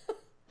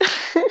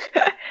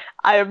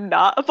 I am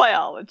not a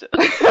biologist.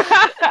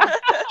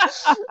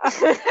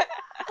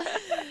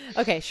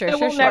 Okay, sure.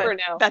 We'll never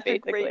know. That's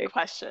basically. a great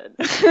question.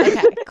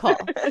 Okay, cool.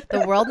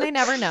 The world may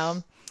never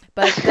know.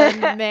 But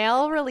the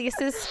male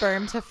releases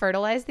sperm to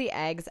fertilize the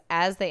eggs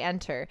as they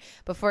enter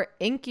before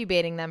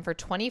incubating them for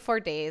 24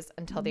 days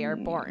until they are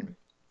born.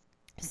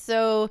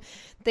 So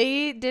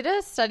they did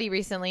a study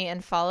recently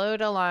and followed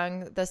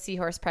along the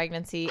seahorse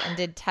pregnancy and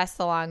did tests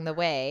along the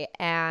way.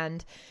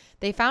 And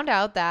they found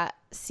out that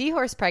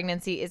seahorse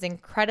pregnancy is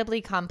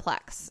incredibly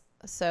complex.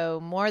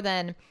 So more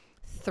than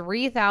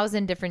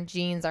 3,000 different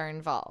genes are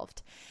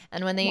involved.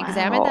 And when they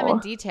examined them in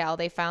detail,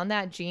 they found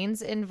that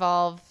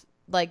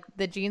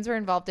the genes were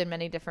involved in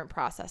many different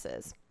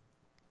processes.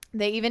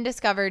 They even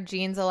discovered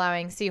genes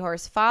allowing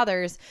seahorse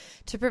fathers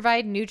to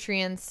provide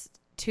nutrients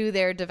to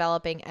their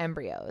developing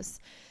embryos.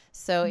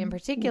 So in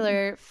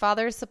particular,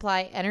 fathers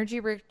supply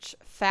energy-rich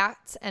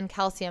fats and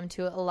calcium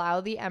to allow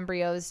the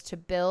embryos to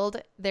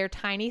build their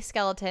tiny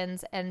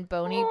skeletons and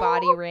bony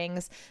body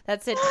rings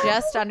that sit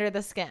just under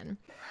the skin.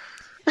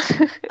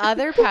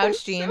 Other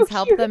pouch genes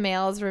help the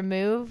males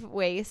remove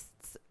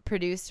wastes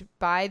produced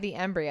by the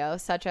embryo,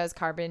 such as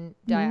carbon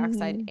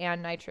dioxide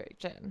and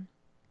nitrogen.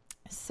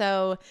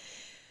 So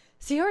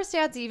seahorse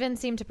dads even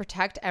seem to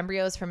protect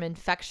embryos from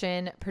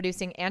infection,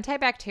 producing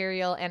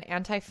antibacterial and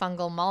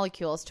antifungal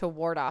molecules to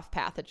ward off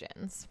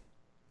pathogens.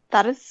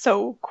 That is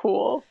so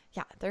cool.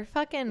 Yeah, they're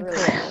fucking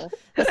cool.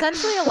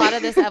 Essentially, a lot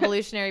of this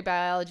evolutionary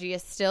biology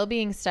is still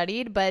being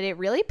studied, but it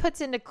really puts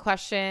into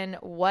question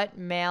what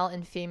male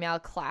and female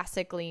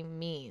classically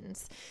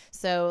means.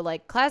 So,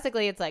 like,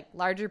 classically, it's like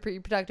larger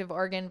reproductive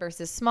organ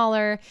versus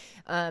smaller,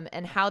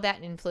 and how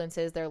that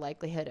influences their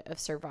likelihood of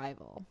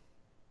survival.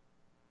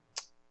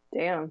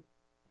 Damn.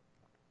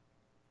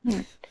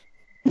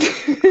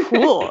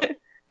 Cool.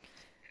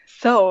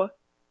 So,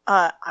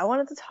 I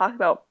wanted to talk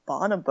about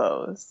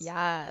bonobos.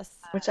 Yes.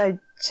 Which I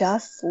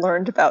just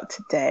learned about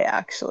today,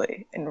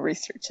 actually, in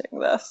researching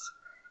this.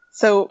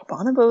 So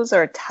bonobos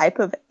are a type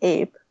of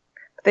ape,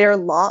 but they are a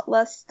lot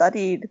less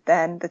studied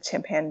than the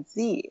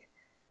chimpanzee.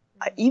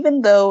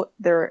 Even though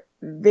they're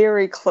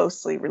very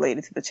closely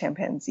related to the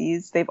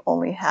chimpanzees, they've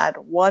only had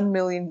 1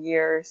 million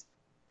years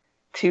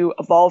to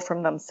evolve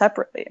from them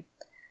separately.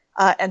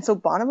 And so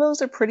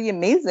bonobos are pretty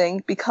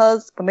amazing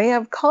because when they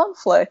have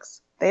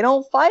conflicts, they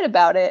don't fight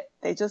about it,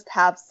 they just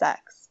have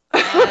sex.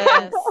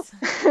 Yes.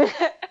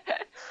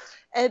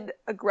 And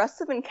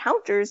aggressive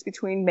encounters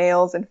between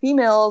males and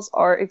females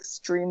are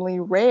extremely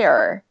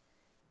rare.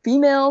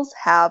 Females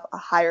have a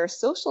higher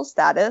social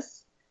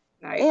status,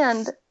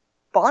 and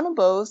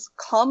bonobos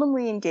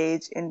commonly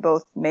engage in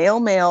both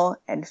male-male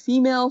and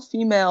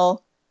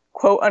female-female,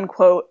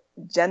 quote-unquote,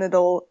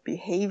 genital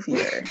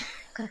behavior.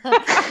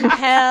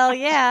 Hell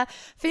yeah.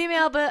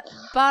 Female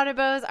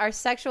bonobos are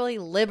sexually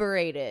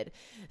liberated.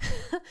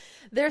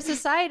 Their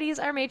societies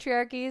are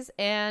matriarchies,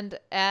 and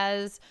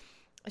as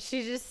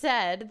she just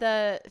said,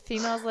 the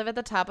females live at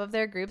the top of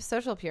their group's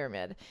social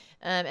pyramid,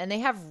 and they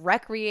have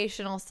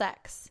recreational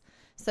sex.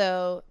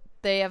 So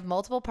they have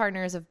multiple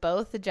partners of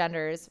both the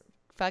genders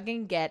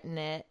fucking getting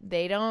it.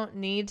 They don't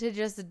need to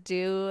just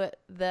do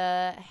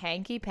the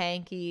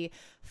hanky-panky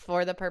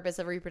for the purpose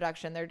of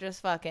reproduction. They're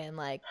just fucking,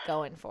 like,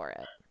 going for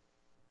it.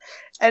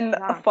 And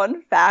a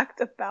fun fact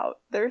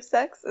about their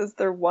sex is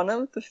they're one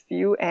of the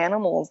few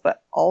animals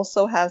that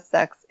also has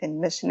sex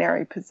in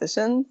missionary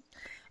positions.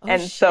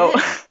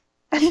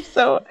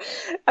 So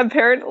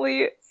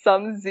apparently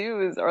some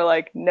zoos are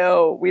like,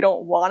 no, we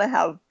don't want to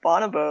have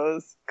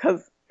bonobos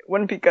because it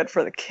wouldn't be good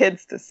for the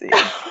kids to see.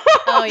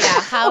 Oh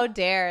yeah, how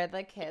dare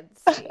the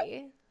kids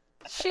see?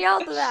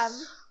 Shield them.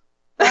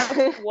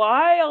 That's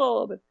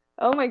wild.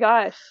 Oh my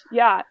gosh.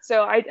 Yeah.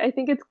 So I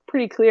think it's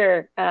pretty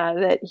clear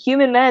that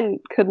human men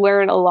could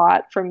learn a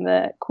lot from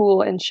the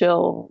cool and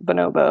chill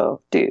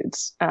bonobo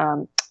dudes.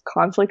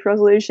 Conflict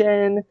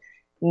resolution,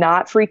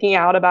 not freaking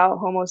out about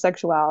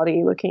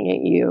homosexuality, looking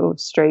at you,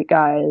 straight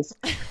guys,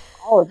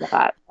 all of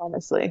that,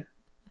 honestly.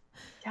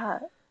 Yeah.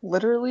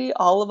 Literally,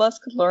 all of us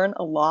could learn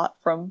a lot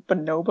from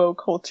bonobo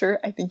culture.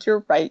 I think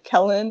you're right,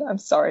 Kellen. I'm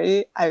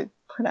sorry. I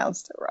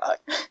pronounced it wrong.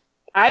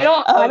 I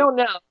don't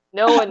know.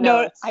 No one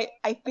knows. No,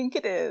 I think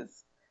it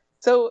is.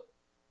 So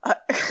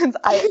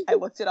I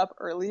looked it up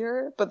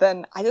earlier, but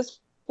then I just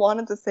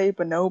wanted to say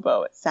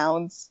bonobo. It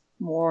sounds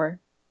more,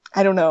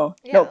 I don't know.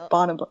 Yeah. No,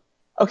 bonobo.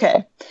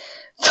 Okay.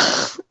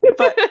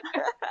 But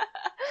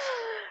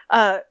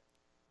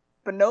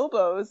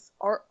bonobos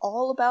are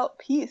all about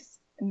peace.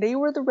 And they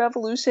were the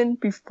revolution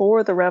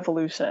before the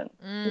revolution.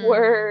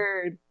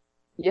 Word.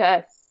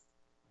 Yes.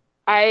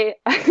 I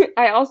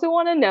I also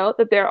want to note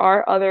that there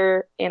are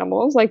other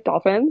animals like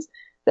dolphins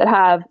that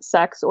have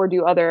sex or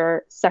do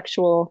other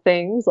sexual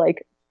things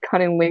like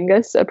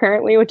cunnilingus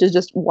apparently, which is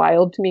just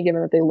wild to me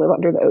given that they live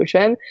under the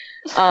ocean.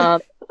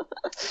 Um,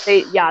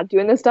 they yeah,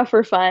 doing this stuff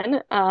for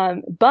fun.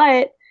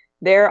 But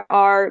there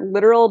are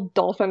literal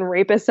dolphin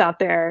rapists out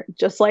there,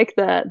 just like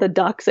the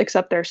ducks,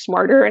 except they're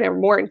smarter and are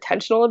more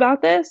intentional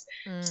about this.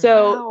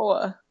 So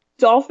Wow.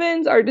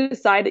 dolphins are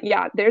decided.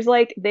 Yeah, there's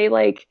like they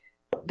like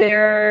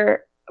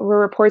there were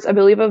reports, I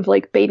believe, of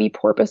like baby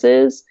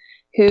porpoises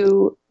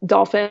who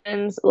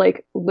dolphins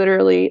like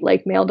literally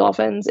like male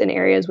dolphins in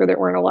areas where there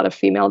weren't a lot of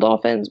female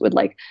dolphins would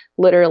like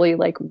literally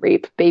like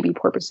rape baby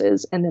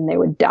porpoises and then they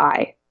would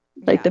die.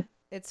 Like Yeah, the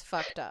it's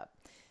fucked up.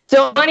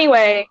 so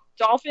anyway,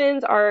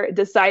 dolphins are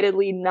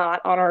decidedly not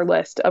on our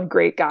list of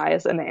great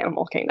guys in the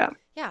animal kingdom.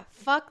 Yeah,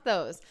 fuck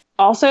those.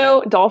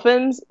 Also,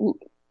 dolphins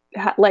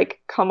like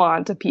come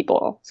on to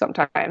people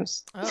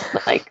sometimes.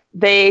 Oh, Like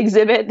they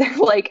exhibit their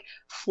like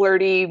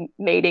flirty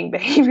mating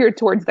behavior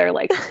towards their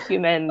like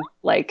human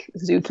like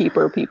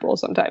zookeeper people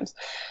sometimes.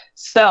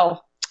 So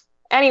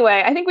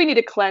anyway, I think we need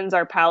to cleanse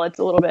our palates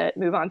a little bit,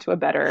 move on to a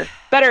better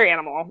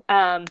animal.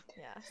 yes.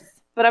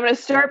 But I'm going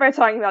to start by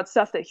talking about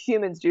stuff that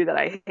humans do that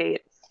I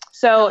hate.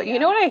 So, Oh, yeah. you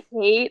know what I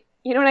hate?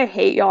 You know what I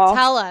hate, y'all?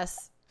 Tell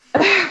us.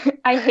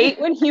 I hate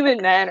when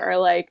human men are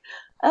like,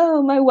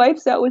 oh, my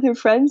wife's out with her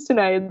friends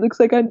tonight. It looks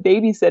like I'm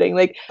babysitting.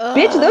 Like,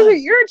 bitch, those are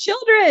your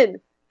children.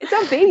 It's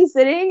not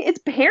babysitting. It's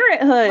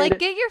parenthood. Like,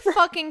 get your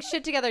fucking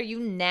shit together, you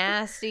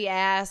nasty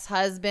ass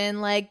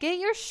husband. Like, get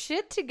your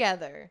shit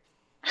together.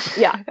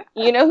 Yeah.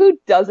 You know who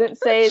doesn't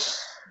say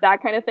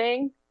that kind of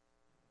thing?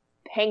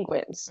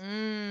 Penguins.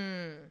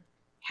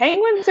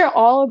 Penguins are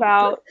all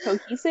about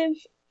cohesive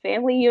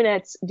family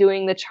units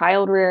doing the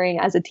child rearing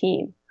as a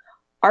team.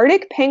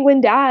 Arctic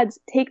penguin dads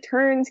take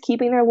turns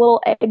keeping their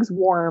little eggs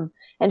warm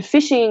and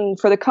fishing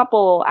for the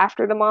couple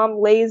after the mom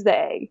lays the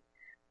egg.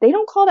 They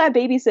don't call that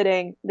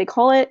babysitting. They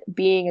call it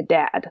being a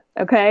dad,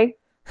 okay?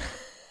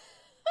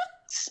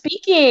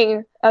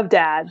 Speaking of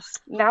dads,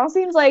 now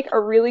seems like a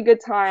really good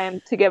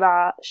time to give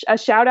a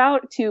shout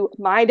out to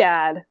my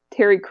dad,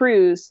 Terry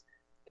Crews,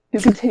 who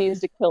continues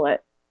to kill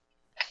it.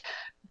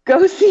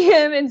 Go see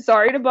him in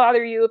Sorry to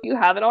Bother You if you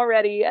haven't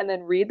already, and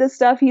then read the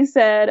stuff he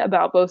said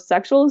about both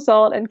sexual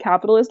assault and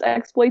capitalist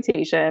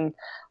exploitation.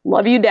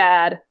 Love you,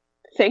 Dad.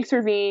 Thanks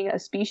for being a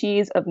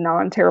species of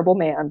non-terrible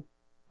man,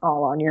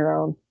 all on your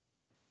own.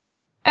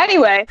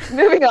 Anyway,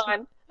 moving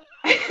on.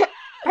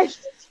 I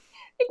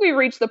think we've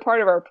reached the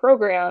part of our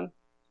program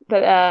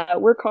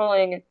that we're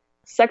calling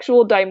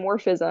Sexual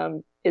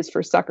Dimorphism is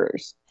for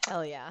Suckers.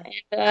 Hell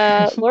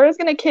yeah. Laura's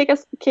going to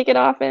kick it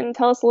off and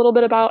tell us a little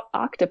bit about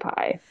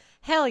octopi.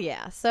 Hell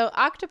yeah. So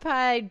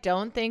octopi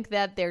don't think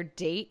that their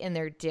date and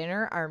their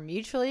dinner are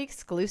mutually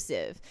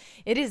exclusive.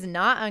 It is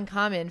not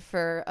uncommon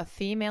for a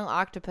female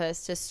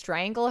octopus to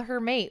strangle her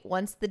mate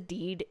once the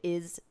deed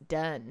is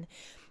done.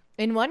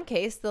 In one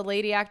case, the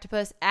lady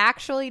octopus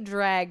actually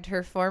dragged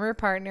her former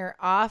partner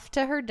off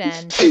to her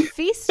den to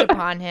feast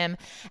upon him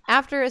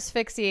after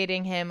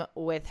asphyxiating him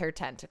with her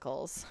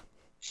tentacles.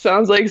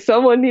 Sounds like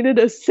someone needed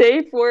a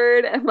safe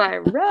word. Am I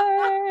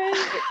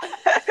right?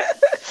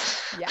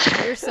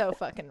 Yeah, you're so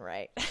fucking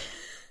right.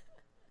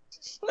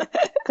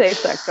 Safe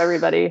sex,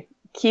 everybody.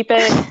 Keep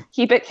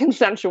it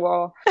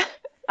consensual.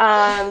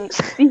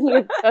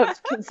 Speaking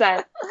of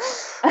consent,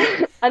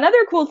 another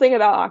cool thing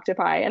about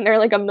octopi, and there are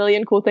like a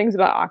million cool things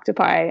about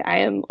octopi. I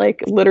am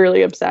like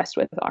literally obsessed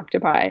with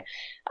octopi.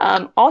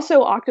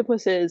 Also,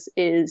 octopuses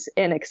is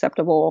an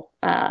acceptable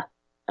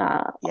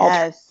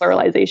Yes.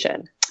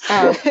 pluralization.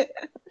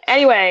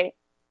 Anyway,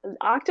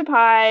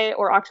 octopi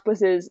or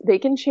octopuses, they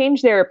can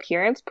change their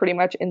appearance pretty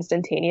much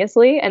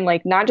instantaneously, and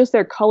like not just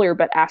their color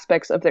but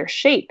aspects of their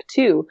shape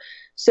too.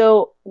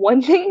 So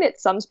one thing that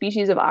some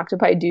species of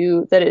octopi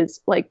do that is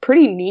like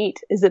pretty neat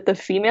is that the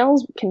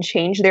females can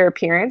change their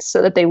appearance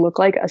so that they look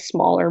like a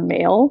smaller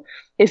male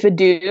if a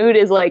dude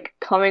is like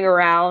coming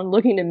around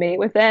looking to mate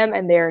with them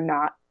and they're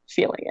not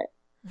feeling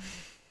it.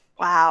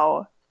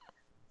 Wow.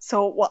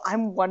 So what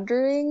I'm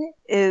wondering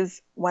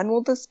is, when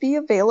will this be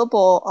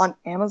available on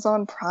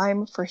Amazon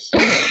Prime for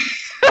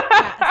humans?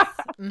 Yes.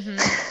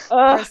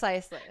 Mm-hmm.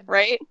 Precisely.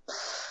 Right?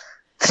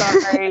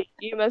 Sorry,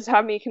 you must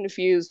have me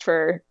confused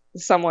for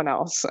someone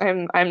else.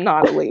 I'm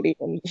not a lady,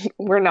 and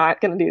we're not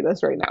going to do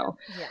this right now.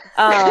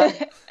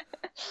 Yes.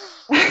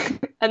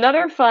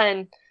 Another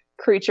fun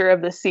creature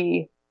of the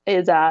sea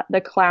is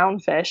the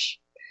clownfish.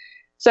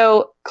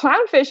 So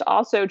clownfish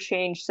also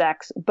change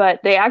sex, but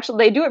they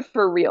do it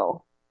for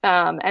real.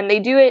 And they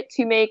do it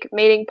to make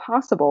mating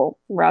possible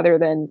rather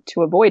than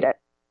to avoid it.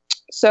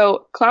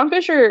 So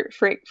clownfish are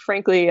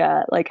frankly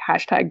like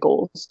hashtag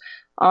goals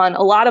on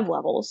a lot of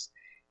levels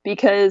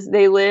because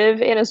they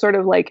live in a sort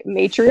of like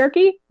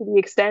matriarchy to the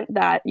extent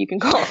that you can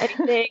call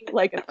anything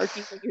like an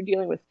archy when you're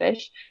dealing with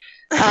fish.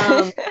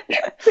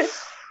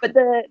 But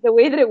the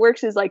way that it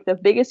works is like the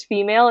biggest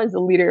female is the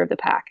leader of the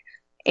pack.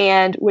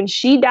 And when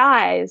she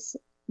dies,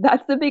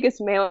 that's the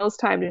biggest male's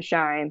time to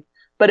shine.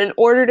 but in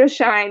order to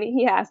shine,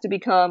 he has to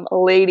become a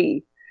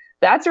lady.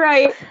 That's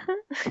right.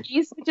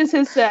 He switches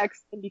his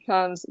sex and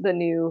becomes the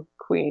new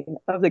queen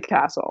of the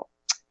castle.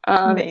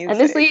 And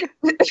this leads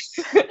me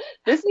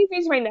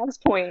to my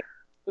next point,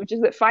 which is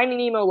that Finding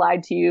Nemo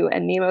lied to you,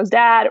 and Nemo's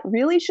dad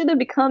really should have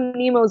become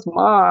Nemo's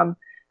mom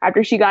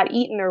after she got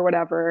eaten or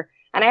whatever.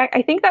 And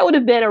I think that would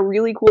have been a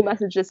really cool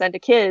message to send to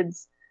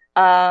kids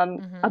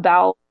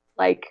about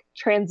like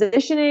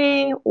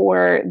transitioning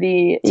or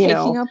the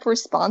taking up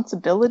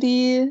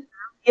responsibility,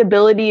 the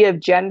ability of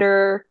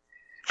gender.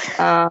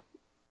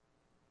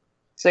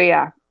 So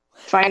yeah,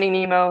 Finding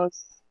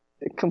Nemo's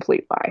a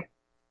complete lie.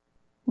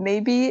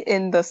 Maybe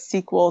in the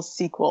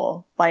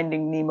sequel,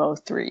 Finding Nemo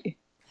 3.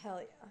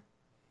 Hell yeah.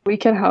 We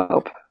can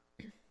hope.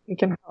 We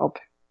can hope.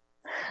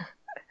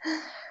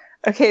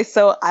 Okay,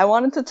 so I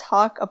wanted to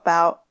talk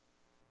about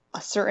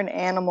a certain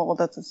animal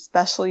that's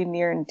especially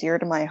near and dear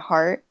to my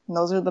heart, and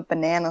those are the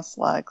banana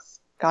slugs.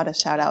 Got a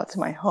shout out to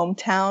my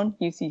hometown,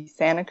 UC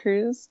Santa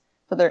Cruz,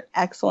 for their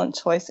excellent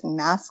choice in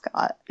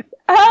mascot.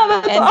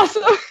 Oh, that's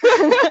awesome.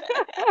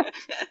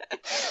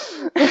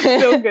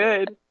 So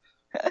good.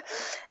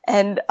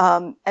 And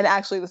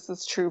actually this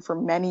is true for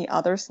many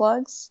other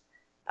slugs.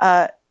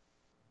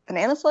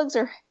 Banana slugs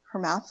are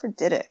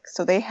hermaphroditic,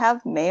 so they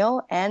have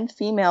male and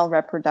female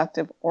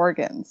reproductive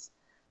organs.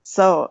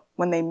 So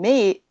when they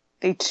mate,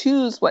 they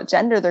choose what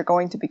gender they're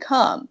going to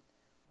become,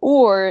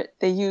 or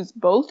they use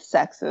both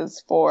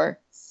sexes for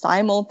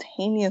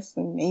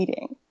simultaneously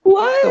mating.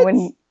 What? So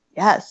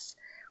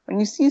when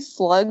you see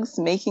slugs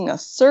making a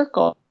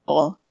circle,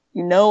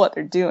 you know what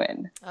they're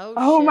doing.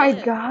 Oh my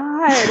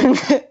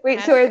god. Wait,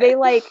 so are they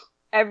like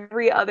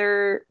every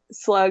other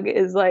slug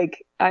is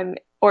like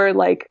or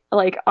like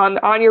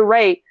on your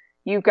right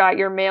you've got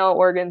your male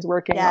organs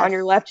working. Yes. On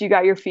your left you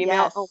got your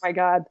female. Yes. Oh my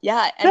god.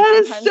 Yeah, and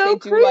that sometimes is so they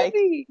do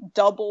crazy. like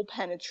double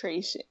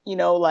penetration,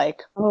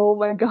 like Oh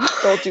my god.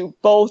 they'll do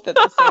both at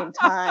the same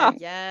time.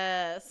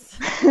 Yes.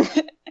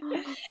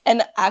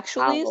 And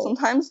actually Wow.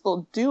 sometimes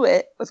they'll do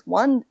it with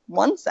one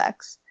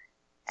sex,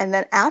 and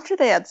then after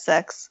they had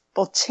sex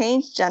they'll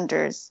change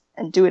genders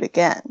and do it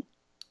again.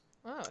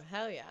 Oh,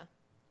 hell yeah.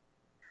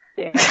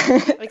 Yeah.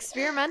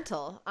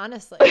 Experimental,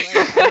 honestly. Like,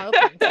 I'm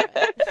open to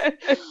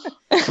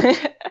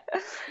it.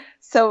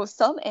 So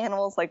some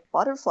animals like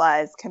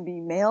butterflies can be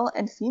male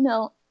and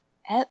female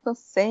at the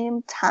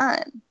same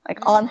time,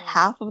 like on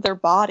half of their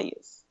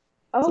bodies.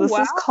 Oh So this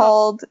wow. is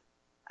called,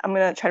 I'm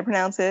going to try to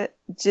pronounce it,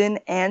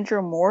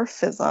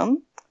 gynandromorphism.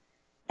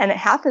 And it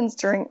happens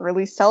during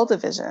early cell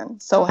division.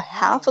 So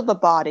half of the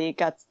body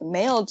gets the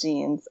male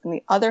genes and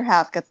the other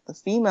half gets the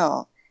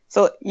female.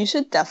 So you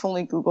should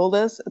definitely Google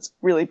this. It's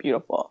really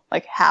beautiful.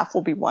 Like half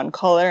will be one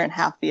color and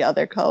half the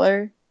other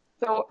color.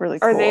 So Really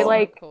are they cool.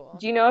 like Cool.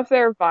 do you know if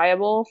they're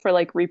viable for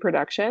like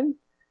reproduction?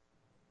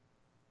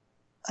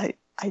 I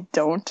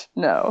don't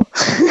know.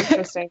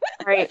 Interesting.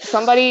 All right,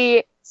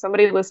 somebody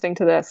listening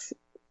to this,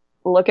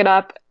 look it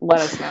up, let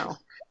us know.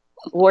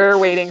 We're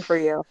waiting for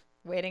you.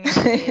 Waiting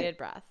on bated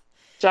breath.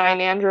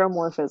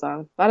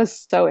 Gynandromorphism. That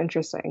is so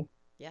interesting.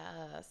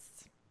 Yes.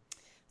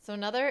 So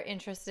another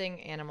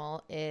interesting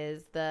animal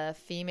is the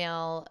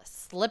female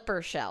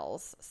slipper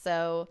shells.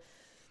 So,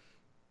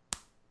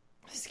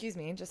 excuse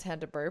me, just had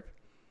to burp.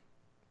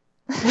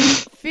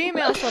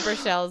 Female slipper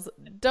shells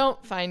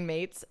don't find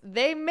mates.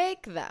 They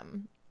make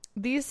them.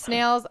 These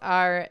snails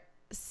are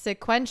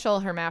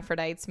sequential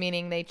hermaphrodites,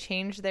 meaning they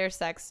change their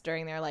sex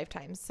during their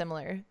lifetime,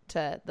 similar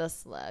to the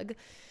slug.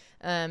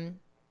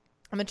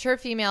 A mature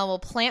female will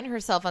plant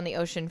herself on the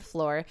ocean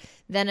floor,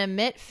 then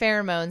emit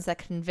pheromones that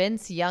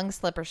convince young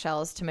slipper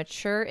shells to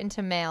mature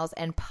into males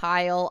and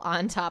pile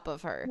on top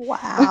of her.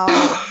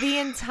 Wow. The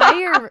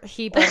entire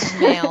heap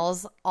of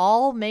males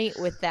all mate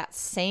with that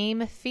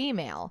same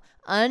female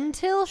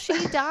until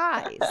she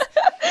dies,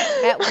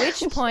 at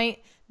which point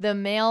the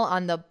male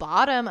on the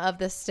bottom of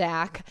the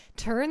stack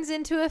turns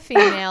into a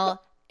female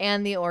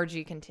and the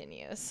orgy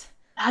continues.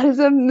 That is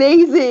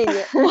amazing.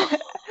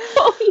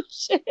 Holy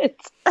shit.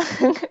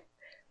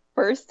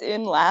 First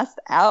in, last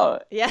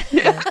out. Yeah.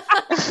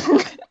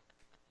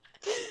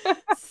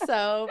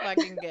 So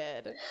fucking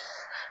good.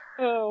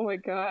 Oh my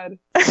god.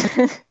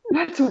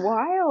 That's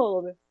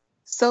wild.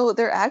 So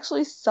there are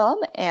actually some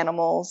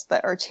animals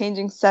that are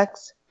changing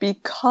sex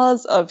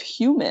because of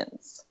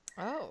humans.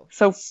 Oh.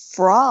 So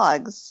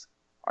frogs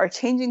are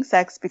changing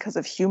sex because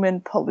of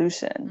human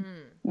pollution.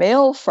 Mm.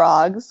 Male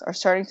frogs are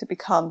starting to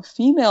become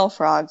female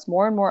frogs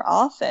more and more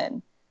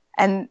often.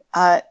 And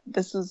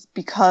this is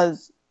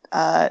because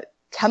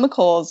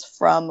chemicals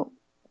from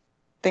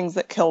things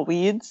that kill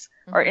weeds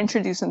are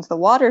introduced into the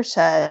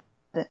watershed,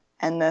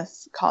 and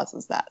this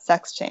causes that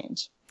sex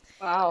change.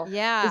 Wow.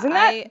 Yeah, Isn't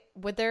that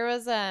there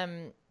was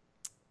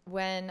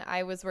when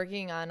I was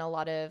working on a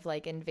lot of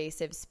like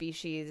invasive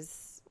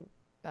species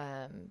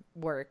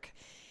work,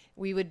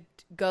 we would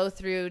go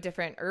through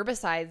different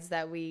herbicides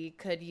that we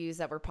could use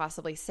that were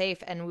possibly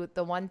safe, and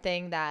the one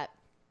thing that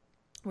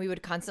we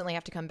would constantly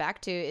have to come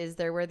back to is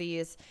there were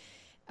these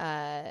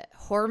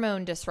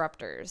hormone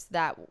disruptors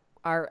that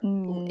are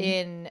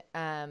in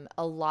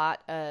a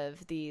lot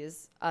of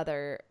these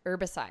other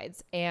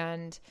herbicides.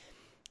 And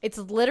it's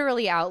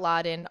literally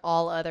outlawed in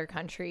all other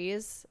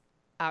countries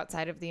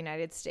outside of the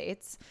United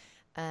States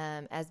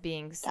as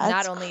being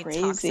not only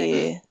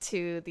toxic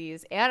to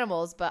these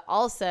animals, but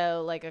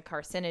also like a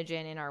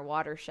carcinogen in our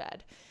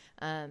watershed.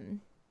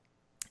 And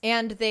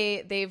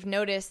they've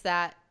noticed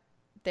that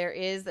there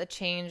is a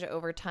change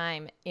over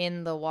time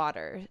in the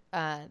water,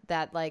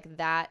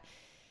 that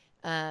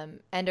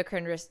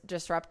endocrine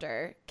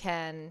disruptor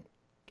can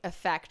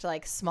affect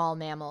like small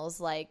mammals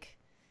like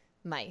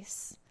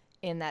mice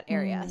in that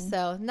area.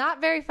 So not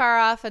very far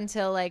off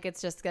until like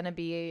it's just going to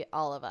be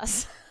all of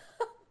us.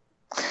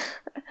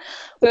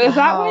 So is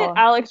that what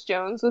Alex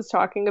Jones was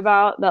talking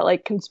about? That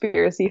like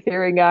conspiracy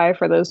theory guy,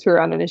 for those who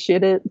are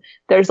uninitiated?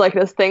 There's like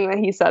this thing that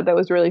he said that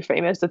was really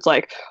famous. It's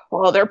like,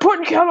 well, they're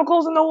putting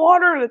chemicals in the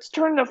water that's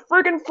turning the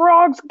friggin'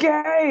 frogs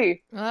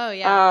gay. Oh,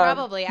 yeah,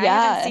 probably. I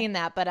haven't seen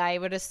that, but I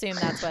would assume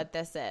that's what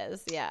this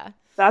is. Yeah.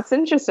 That's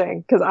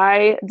interesting, because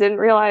I didn't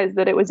realize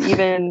that it was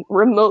even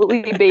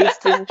remotely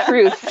based in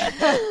truth.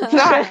 It's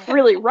not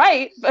really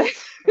right, but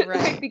it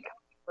might be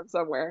coming from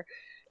somewhere.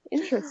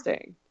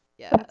 Interesting.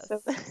 Yes.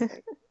 So interesting.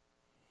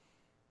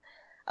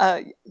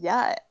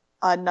 Yeah,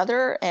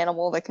 another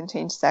animal that can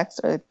change sex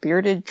are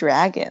bearded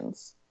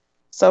dragons.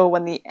 So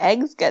when the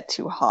eggs get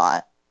too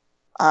hot,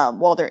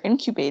 while they're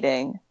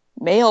incubating,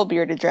 male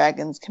bearded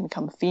dragons can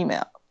become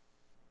female.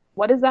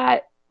 What does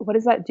that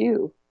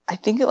do? I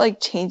think it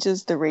like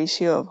changes the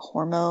ratio of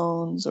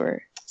hormones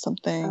or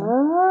something.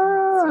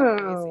 Oh, so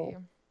crazy.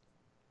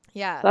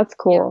 Yeah. That's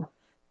cool. Yeah.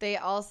 They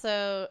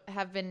also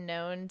have been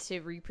known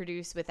to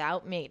reproduce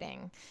without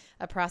mating,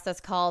 a process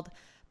called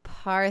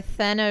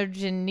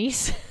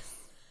parthenogenesis.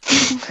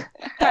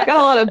 Got a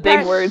lot of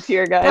big words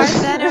here, guys.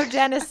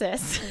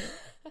 Parthenogenesis.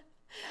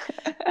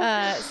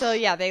 So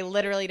yeah, they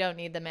literally don't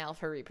need the male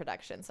for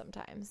reproduction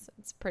sometimes.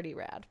 It's pretty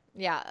rad.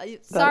 Yeah.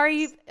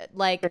 Sorry,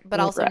 but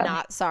also rad.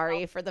 Not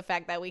sorry for the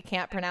fact that we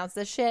can't pronounce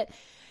this shit.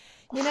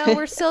 You know,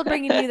 we're still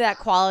bringing you that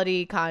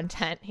quality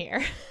content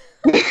here.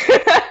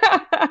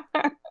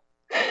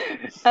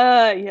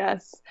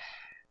 Yes.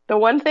 The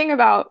one thing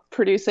about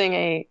producing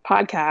a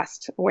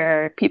podcast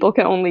where people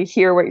can only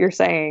hear what you're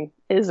saying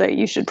is that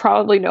you should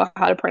probably know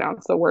how to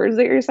pronounce the words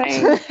that you're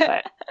saying,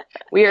 but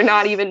we are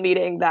not even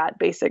meeting that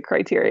basic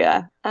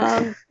criteria.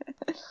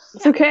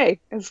 It's okay.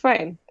 It's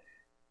fine.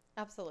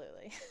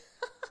 Absolutely.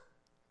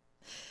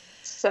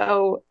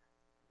 So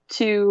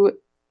to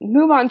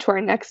move on to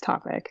our next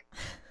topic,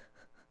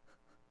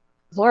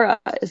 Laura,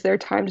 is there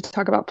time to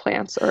talk about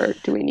plants, or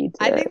do we need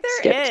to I think there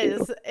skip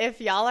is,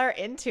 if y'all are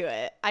into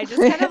it. I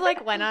just kind of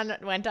like went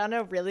on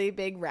a really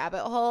big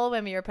rabbit hole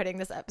when we were putting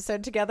this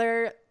episode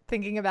together,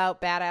 thinking about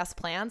badass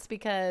plants,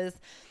 because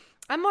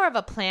I'm more of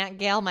a plant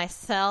gal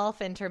myself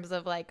in terms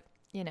of like,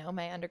 you know,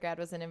 my undergrad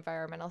was in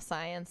environmental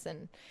science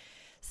and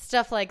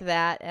stuff like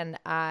that, and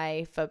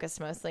I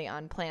focused mostly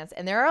on plants.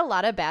 And there are a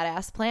lot of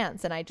badass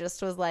plants, and I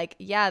just was like,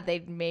 yeah, they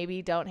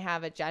maybe don't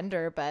have a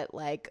gender, but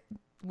like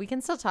we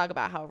can still talk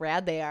about how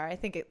rad they are. I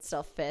think it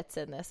still fits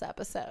in this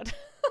episode.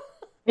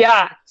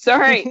 Yeah.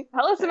 Sorry.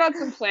 Tell us about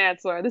some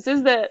plants, Laura. This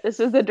is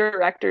the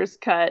director's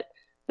cut,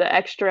 the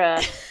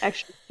extra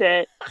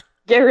shit.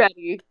 Get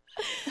ready.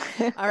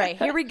 All right,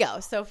 here we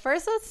go. So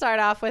first, let's start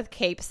off with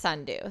Cape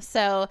Sundew.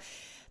 So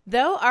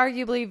though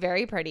arguably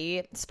very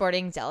pretty,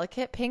 sporting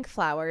delicate pink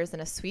flowers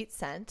and a sweet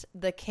scent,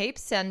 the Cape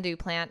Sundew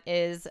plant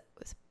is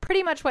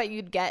pretty much what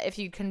you'd get if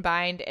you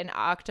combined an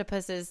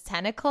octopus's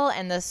tentacle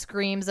and the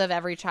screams of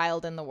every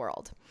child in the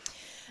world.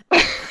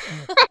 What?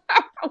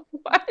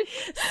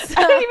 I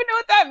don't even know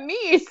what that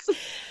means.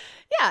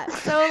 Yeah,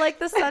 so like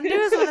the sundew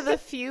is one of the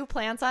few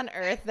plants on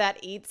Earth that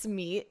eats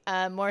meat,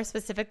 more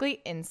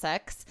specifically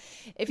insects.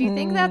 If you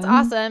think that's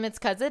awesome, it's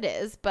because it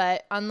is.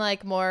 But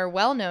unlike more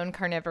well-known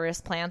carnivorous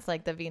plants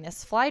like the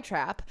Venus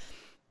flytrap,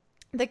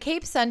 the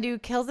Cape Sundew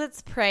kills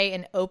its prey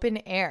in open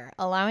air,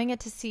 allowing it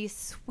to see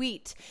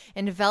sweet,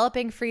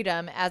 enveloping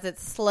freedom as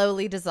it's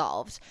slowly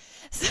dissolved.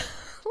 So,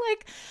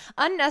 like,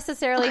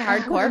 unnecessarily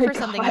hardcore for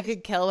something you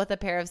could kill with a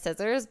pair of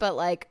scissors, but,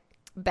 like,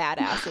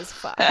 badass as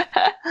fuck.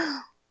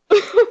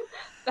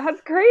 That's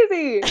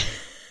crazy.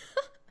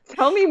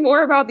 Tell me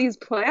more about these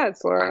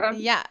plants, Laura.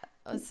 Yeah.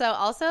 So,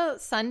 also,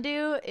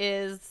 sundew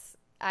is...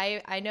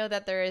 I know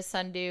that there is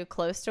sundew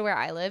close to where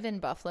I live in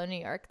Buffalo, New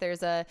York.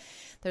 There's a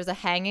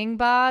hanging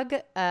bog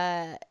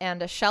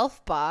and a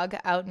shelf bog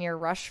out near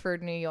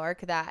Rushford, New York,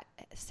 that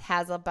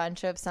has a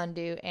bunch of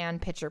sundew and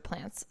pitcher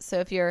plants. So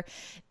if you're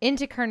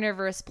into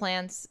carnivorous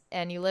plants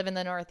and you live in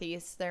the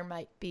Northeast, there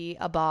might be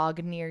a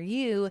bog near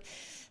you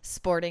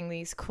sporting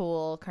these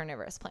cool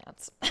carnivorous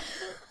plants.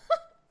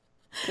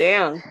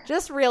 Damn.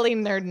 Just really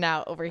nerding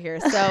out over here.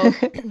 So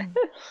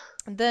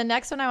the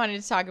next one I wanted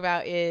to talk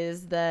about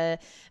is the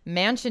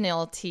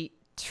manchineel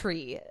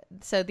tree.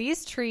 So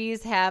these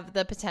trees have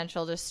the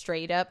potential to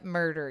straight up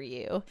murder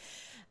you.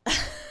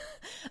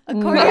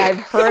 I've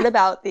heard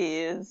about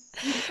these.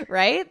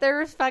 Right?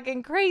 They're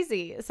fucking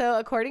crazy. So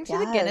according to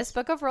the Yes. Guinness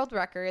Book of World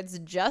Records,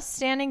 just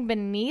standing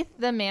beneath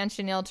the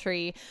manchineel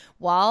tree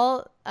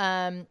while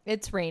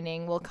it's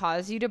raining will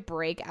cause you to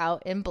break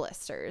out in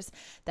blisters.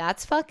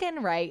 That's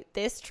fucking right.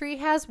 This tree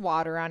has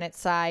water on its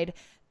side.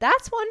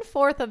 That's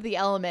 1/4 of the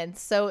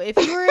elements. So if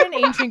you were in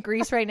ancient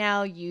Greece right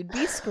now, you'd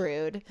be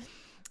screwed.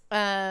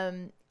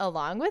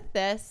 Along with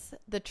this,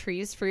 the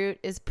tree's fruit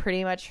is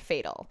pretty much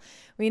fatal.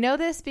 We know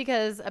this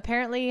because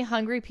apparently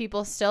hungry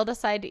people still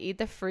decide to eat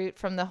the fruit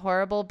from the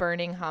horrible,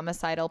 burning,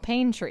 homicidal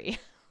pain tree.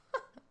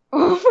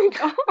 Oh my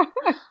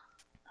god.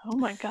 Oh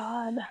my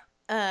god.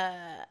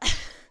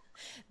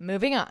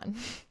 Moving on.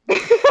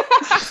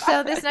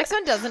 So this next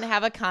one doesn't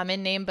have a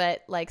common name,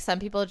 but like some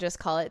people just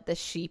call it the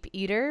sheep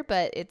eater,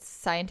 but its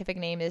scientific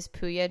name is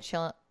Puya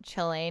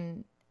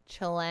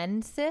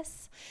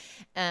chilensis.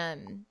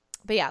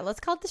 But yeah, let's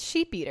call it the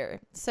sheep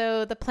eater.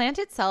 So the plant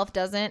itself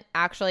doesn't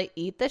actually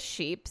eat the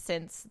sheep,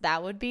 since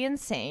that would be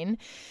insane,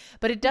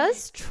 but it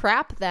does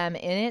trap them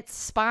in its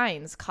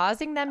spines,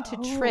 causing them to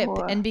trip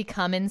and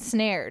become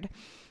ensnared.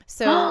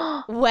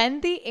 So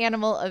when the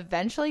animal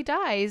eventually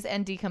dies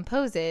and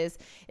decomposes,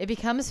 it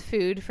becomes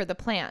food for the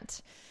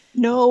plant.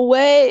 No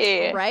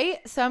way. Right?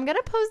 So I'm going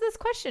to pose this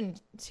question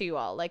to you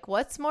all. Like,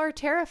 what's more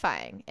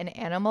terrifying? An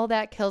animal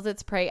that kills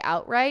its prey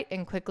outright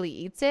and quickly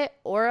eats it,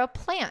 or a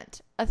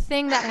plant, a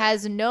thing that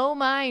has no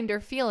mind or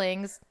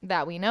feelings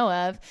that we know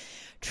of,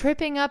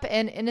 tripping up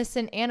an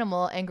innocent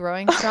animal and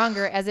growing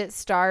stronger as it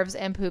starves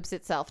and poops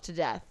itself to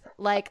death?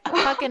 Like,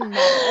 fucking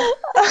metal.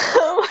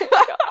 Oh my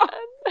god.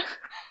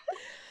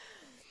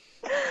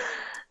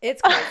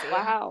 It's crazy.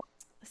 Wow.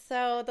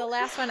 So the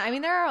last one, I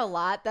mean, there are a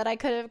lot that I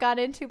could have got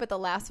into, but the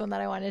last one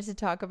that I wanted to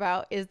talk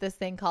about is this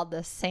thing called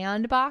the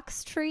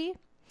sandbox tree.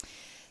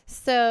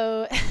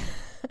 So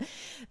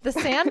the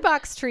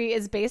sandbox tree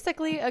is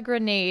basically a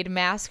grenade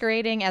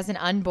masquerading as an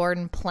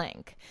unborn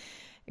plank.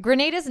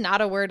 Grenade is not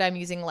a word I'm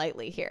using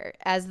lightly here,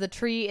 as the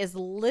tree is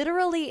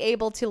literally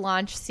able to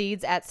launch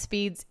seeds at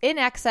speeds in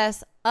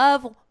excess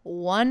of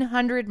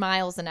 100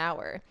 miles an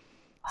hour.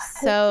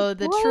 So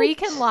the tree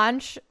can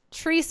launch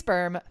tree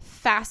sperm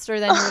faster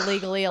than you're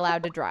legally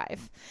allowed to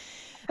drive.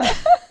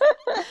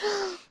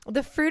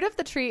 The fruit of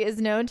the tree is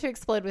known to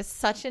explode with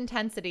such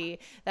intensity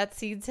that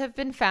seeds have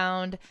been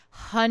found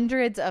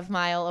hundreds of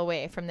miles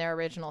away from their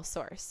original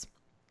source.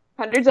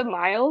 Hundreds of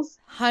miles?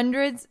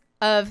 Hundreds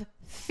of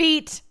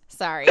feet.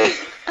 Sorry.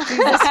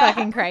 Jesus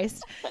fucking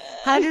Christ.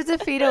 Hundreds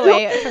of feet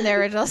away from their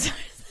original source.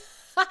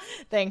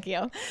 Thank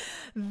you.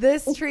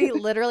 This tree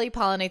literally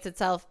pollinates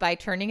itself by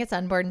turning its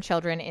unborn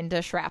children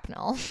into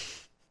shrapnel.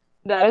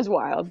 That is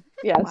wild.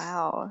 Yes.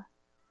 Wow.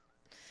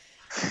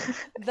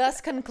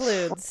 Thus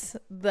concludes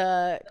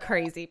the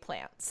crazy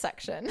plants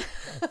section.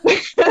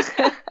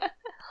 Well,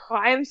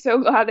 I am so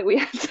glad that we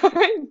had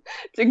time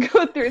to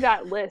go through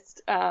that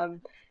list.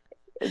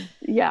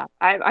 Yeah,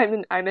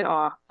 I'm in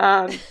awe.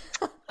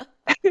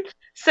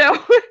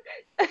 So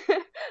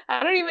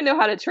I don't even know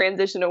how to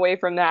transition away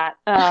from that.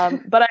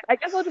 But I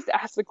guess I'll just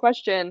ask the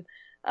question.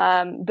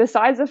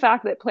 Besides the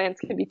fact that plants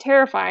can be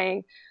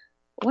terrifying,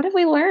 what have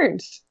we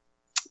learned?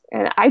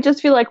 And I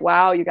just feel like,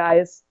 wow, you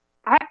guys,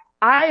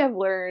 I have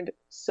learned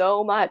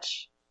so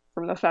much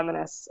from the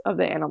feminists of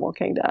the animal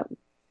kingdom.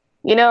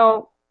 You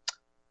know,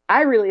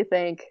 I really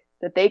think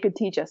that they could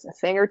teach us a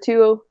thing or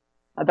two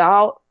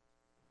about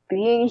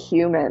being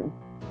human.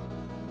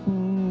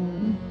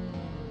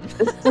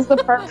 This is the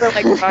part where,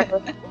 like, I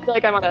feel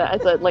like I'm on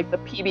the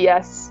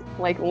PBS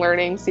like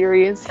learning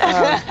series. It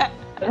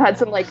had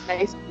some like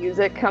nice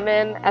music come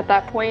in at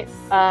that point.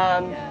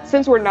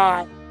 Since we're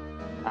not,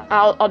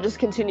 I'll just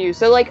continue.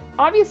 So, like,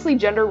 obviously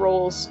gender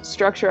roles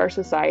structure our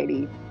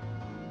society.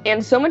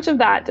 And so much of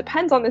that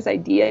depends on this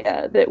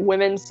idea that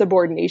women's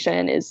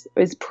subordination is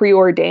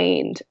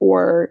preordained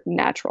or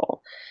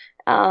natural.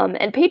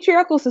 And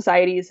patriarchal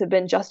societies have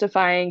been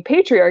justifying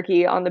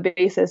patriarchy on the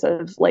basis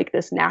of like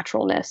this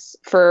naturalness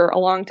for a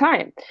long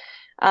time.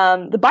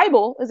 The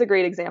Bible is a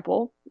great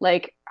example.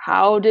 Like,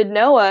 how did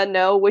Noah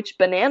know which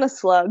banana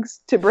slugs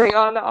to bring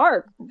on the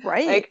ark?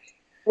 Right. Like,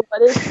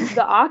 what if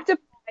the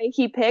octopi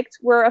he picked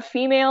were a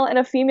female and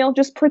a female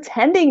just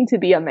pretending to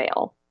be a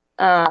male?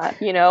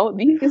 You know,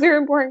 these are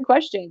important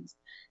questions.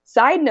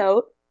 Side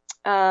note,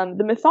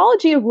 the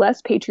mythology of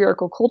less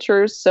patriarchal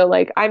cultures. So,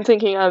 like, I'm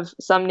thinking of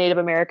some Native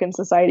American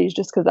societies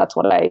just because that's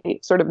what I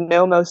sort of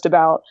know most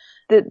about.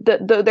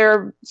 There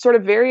are sort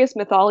of various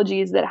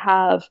mythologies that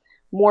have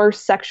more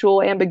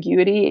sexual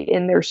ambiguity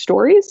in their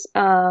stories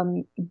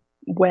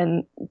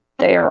when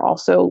they are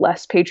also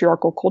less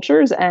patriarchal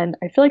cultures. And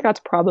I feel like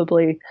that's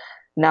probably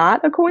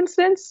not a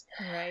coincidence.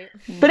 Right.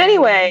 But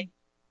anyway,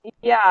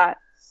 yeah.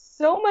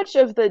 So much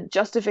of the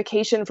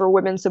justification for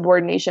women's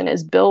subordination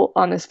is built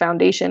on this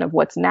foundation of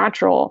what's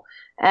natural.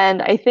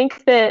 And I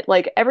think that,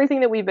 like,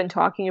 everything that we've been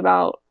talking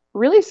about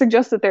really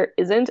suggests that there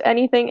isn't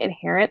anything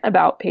inherent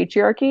about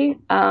patriarchy,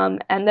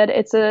 and that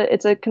it's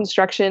a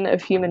construction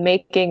of human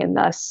making, and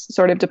thus,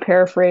 sort of to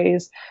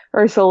paraphrase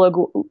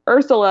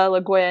Ursula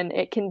Le Guin,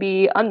 it can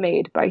be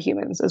unmade by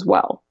humans as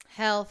well.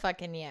 Hell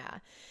fucking yeah.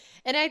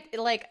 And I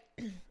like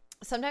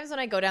sometimes when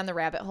I go down the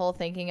rabbit hole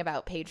thinking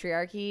about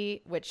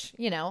patriarchy, which,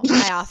 you know,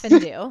 I often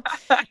do,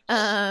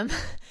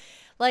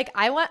 like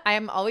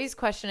I'm always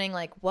questioning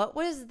like what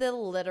was the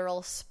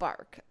literal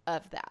spark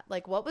of that?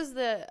 Like what was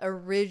the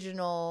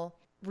original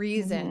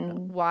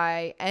reason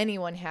why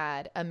anyone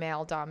had a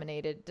male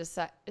dominated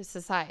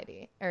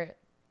society or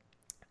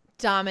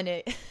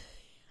dominate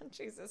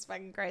Jesus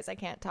fucking Christ, I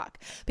can't talk.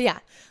 But yeah,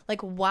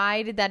 like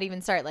why did that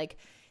even start? Like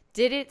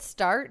did it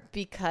start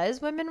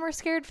because women were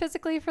scared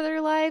physically for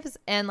their lives?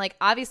 And like,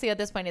 obviously at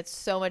this point, it's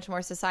so much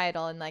more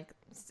societal. And like,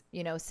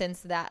 you know,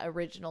 since that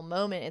original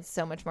moment, it's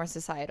so much more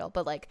societal.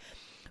 But like,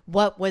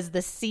 what was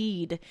the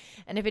seed?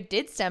 And if it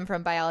did stem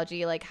from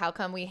biology, like how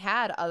come we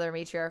had other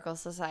matriarchal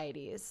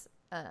societies,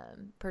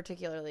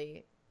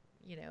 particularly,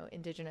 you know,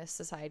 indigenous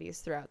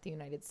societies throughout the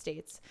United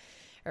States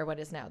or what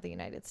is now the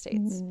United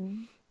States?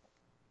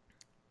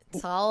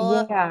 It's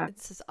all,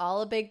 it's just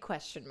all a big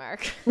question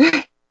mark.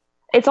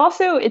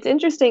 It's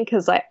interesting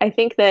because I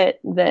think that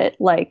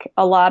like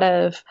a lot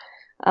of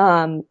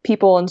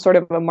people in sort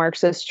of a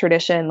Marxist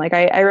tradition, like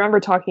I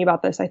remember talking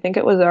about this. I think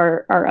it was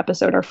our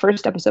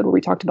first episode where we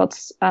talked about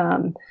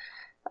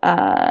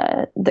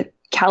the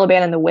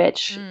Caliban and the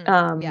witch.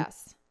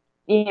 Yes.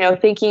 You know,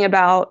 thinking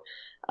about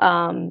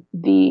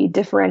the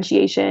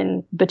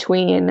differentiation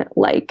between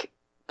like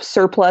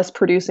surplus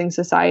producing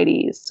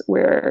societies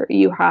where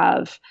you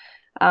have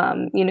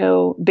you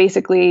know,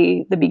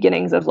 basically the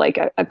beginnings of like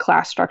a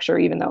class structure,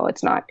 even though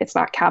it's not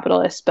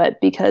capitalist, but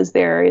because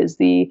there is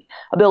the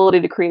ability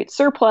to create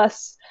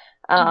surplus,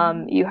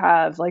 you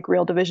have like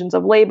real divisions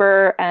of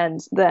labor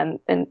and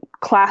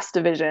class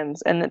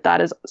divisions. And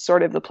that is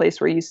sort of the place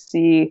where you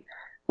see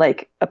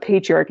like a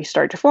patriarchy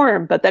start to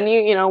form. But then,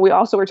 you know, we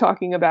also were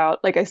talking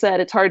about, like I said,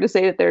 it's hard to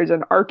say that there's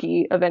an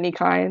archy of any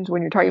kind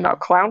when you're talking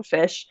about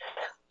clownfish,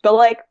 but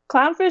like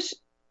clownfish,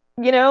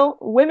 you know,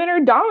 women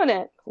are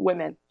dominant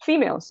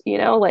females, you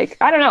know, like,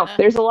 I don't know.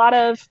 There's a lot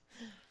of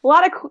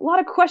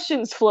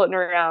questions floating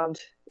around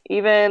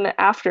even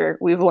after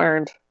we've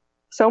learned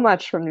so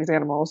much from these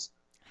animals.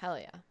 Hell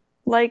yeah.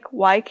 Like,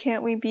 why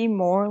can't we be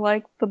more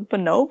like the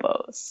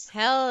bonobos?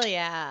 Hell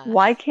yeah.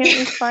 Why can't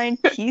we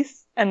find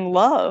peace and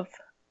love?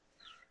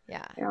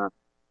 Yeah. Yeah.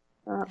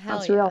 Hell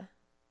that's yeah. real.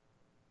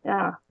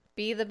 Yeah.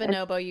 Be the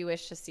bonobo you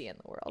wish to see in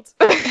the world.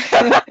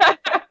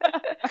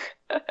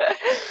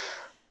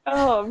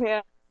 Oh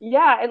man.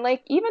 Yeah, and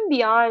like even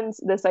beyond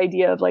this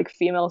idea of like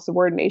female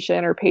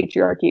subordination or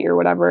patriarchy or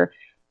whatever,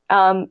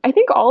 I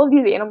think all of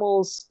these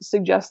animals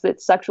suggest that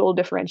sexual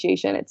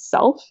differentiation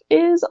itself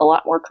is a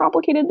lot more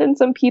complicated than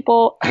some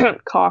people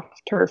cough,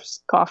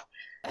 turfs, cough.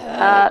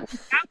 Have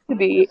to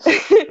be.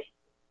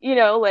 You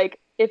know, like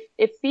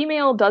if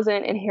female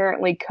doesn't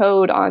inherently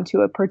code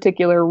onto a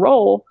particular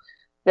role,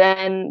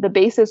 then the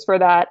basis for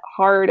that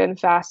hard and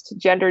fast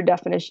gender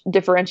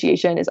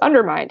differentiation is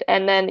undermined.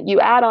 And then you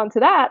add on to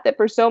that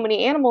for so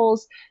many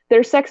animals,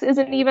 their sex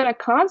isn't even a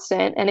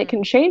constant and it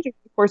can change over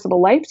the course of a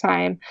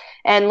lifetime.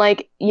 And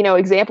like, you know,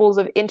 examples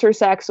of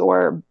intersex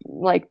or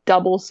like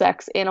double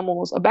sex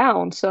animals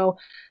abound. So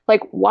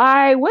like,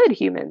 why would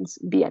humans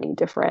be any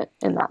different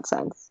in that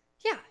sense?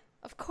 Yeah,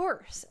 of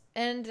course.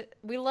 And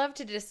we love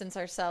to distance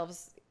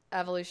ourselves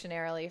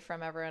evolutionarily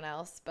from everyone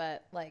else,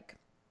 but like,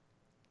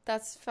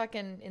 that's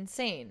fucking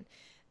insane.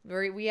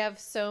 We have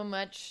so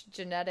much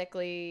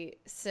genetically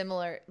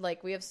similar,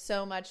 like we have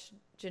so much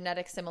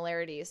genetic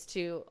similarities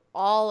to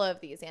all of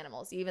these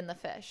animals, even the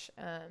fish.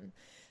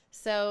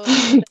 So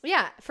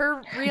yeah,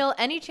 for real,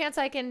 any chance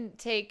I can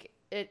take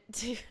it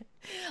to,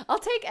 I'll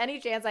take any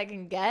chance I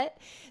can get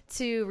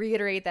to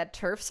reiterate that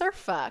turfs are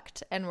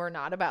fucked and we're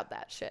not about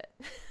that shit.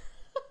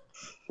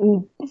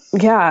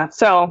 Yeah.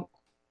 So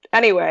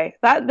anyway,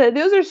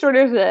 those are sort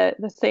of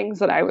the things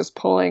that I was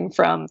pulling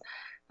from,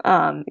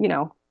 you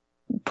know,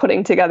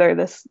 putting together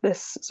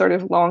this sort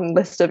of long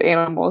list of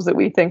animals that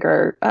we think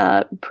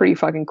are pretty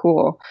fucking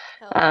cool.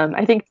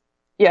 I think,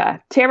 yeah,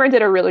 Tamara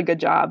did a really good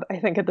job, I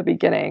think, at the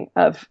beginning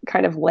of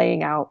kind of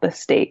laying out the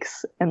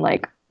stakes and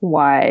like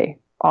why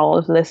all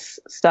of this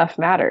stuff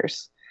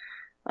matters.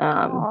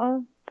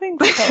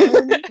 Thanks,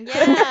 Helen.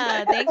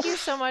 Yeah, thank you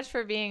so much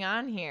for being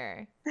on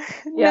here.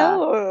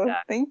 No,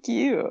 thank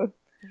you.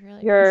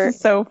 You're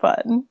so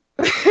fun.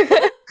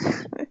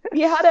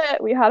 we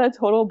had a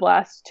total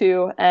blast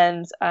too,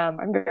 and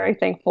I'm very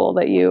thankful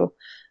that you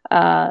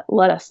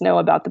let us know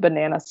about the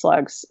banana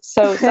slugs.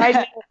 So side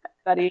note,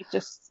 everybody,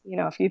 just, you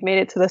know, if you've made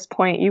it to this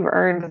point, you've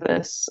earned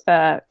this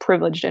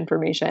privileged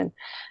information.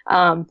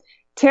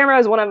 Tamara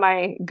is one of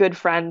my good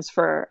friends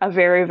for a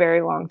very,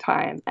 very long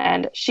time,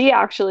 and she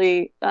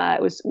actually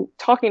was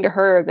talking to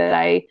her that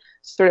I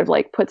sort of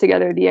like put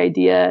together the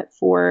idea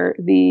for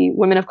the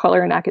Women of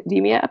Color in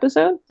Academia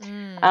episode.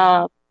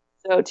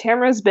 So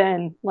Tamara's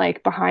been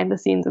like behind the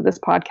scenes of this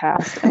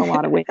podcast in a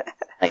lot of ways,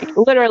 like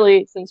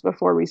literally since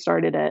before we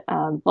started it.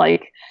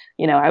 Like,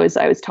 you know, I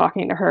was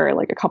talking to her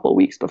like a couple of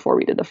weeks before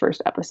we did the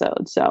first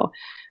episode. So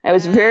I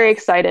was very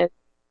excited to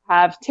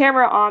have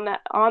Tamara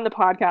on the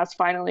podcast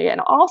finally,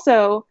 and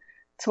also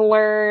to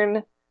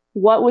learn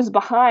what was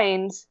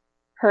behind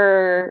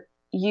her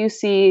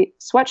UC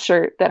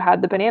sweatshirt that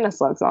had the banana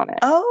slugs on it.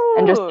 Oh.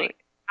 And just like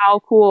how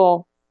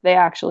cool they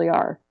actually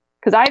are.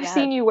 Because I've Yeah.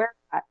 seen you wear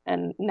that,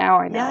 and now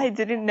I know. Yeah, I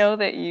didn't know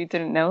that you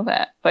didn't know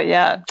that. But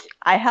yeah,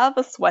 I have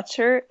a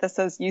sweatshirt that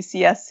says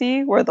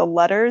UCSC where the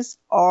letters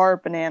are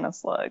banana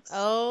slugs.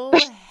 Oh,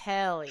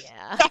 hell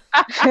yeah.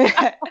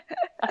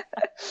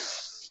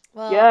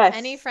 Well, Yes.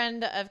 any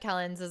friend of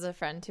Kellen's is a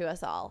friend to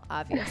us all,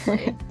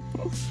 obviously.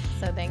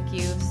 So thank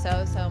you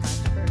so, so much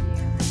for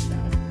being on the show.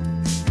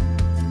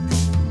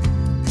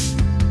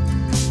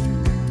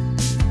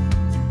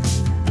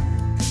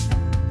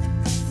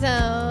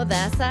 So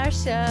that's our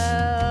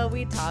show.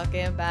 We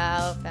talking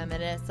about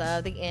feminists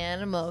of the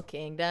animal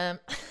kingdom.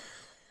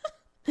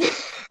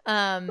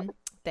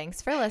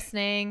 Thanks for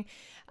listening.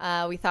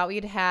 We thought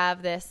we'd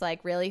have this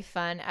like really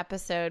fun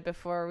episode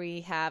before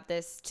we have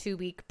this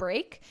 2-week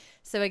break.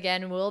 So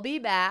again, we'll be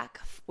back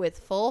with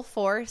full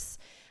force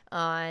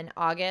on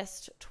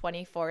August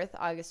 24th,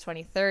 August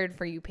 23rd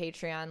for you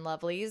Patreon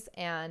lovelies.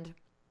 And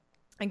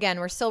again,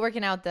 we're still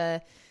working out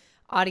the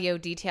audio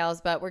details,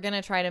 but we're going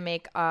to try to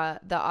make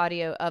the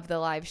audio of the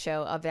live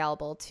show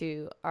available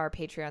to our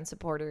Patreon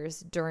supporters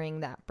during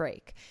that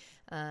break.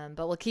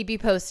 But we'll keep you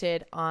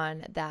posted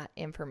on that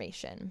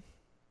information.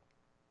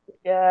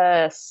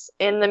 Yes.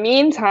 In the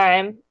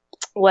meantime,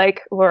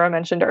 like Laura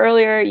mentioned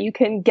earlier, you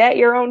can get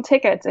your own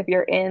tickets if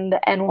you're in the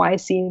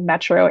NYC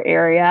metro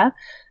area,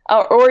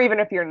 or even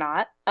if you're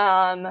not,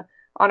 on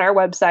our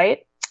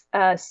website,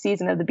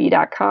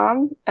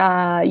 seasonofthebee.com.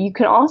 You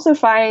can also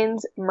find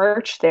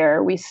merch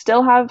there. We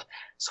still have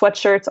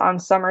sweatshirts on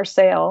summer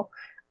sale.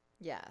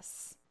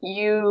 Yes.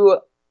 You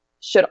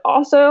should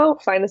also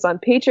find us on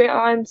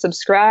Patreon,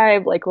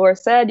 subscribe. Like Laura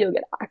said, you'll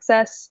get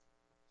access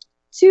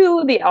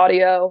to the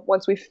audio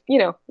once we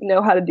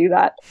know how to do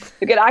that.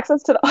 You get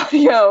access to the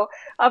audio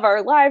of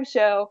our live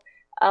show.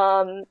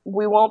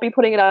 We won't be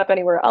putting it up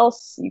anywhere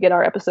else. You get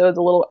our episodes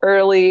a little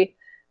early,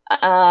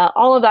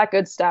 all of that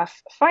good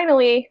stuff.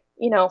 Finally,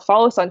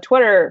 follow us on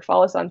Twitter,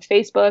 follow us on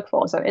Facebook,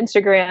 follow us on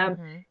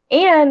Instagram,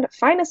 and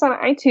find us on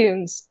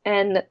iTunes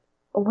and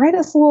write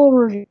us a little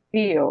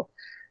review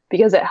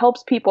because it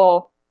helps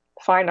people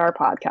find our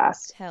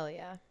podcast. Hell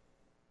yeah.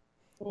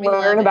 We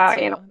learn about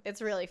animals.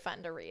 It's really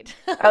fun to read.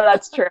 Oh,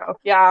 that's true.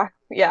 Yeah.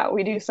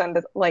 We do send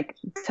it,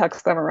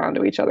 text them around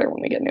to each other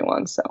when we get new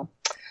ones. So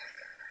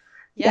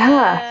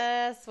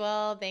yes.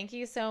 Well, thank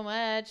you so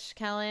much,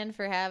 Kellen,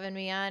 for having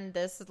me on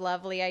this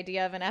lovely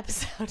idea of an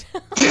episode.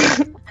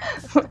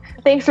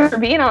 Thanks for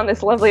being on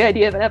this lovely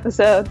idea of an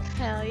episode.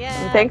 Hell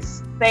yeah. And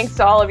thanks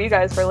to all of you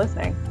guys for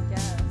listening.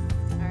 Yes.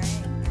 All right.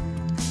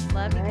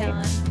 Love you,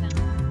 Kellen.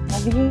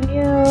 Love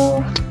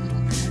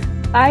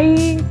you.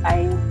 Bye.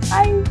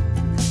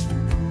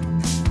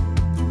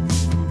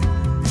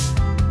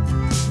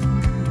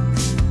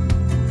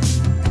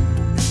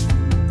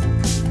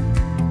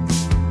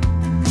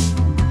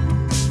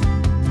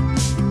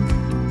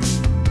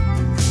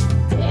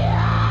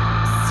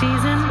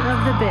 Season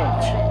of the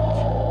Bitch.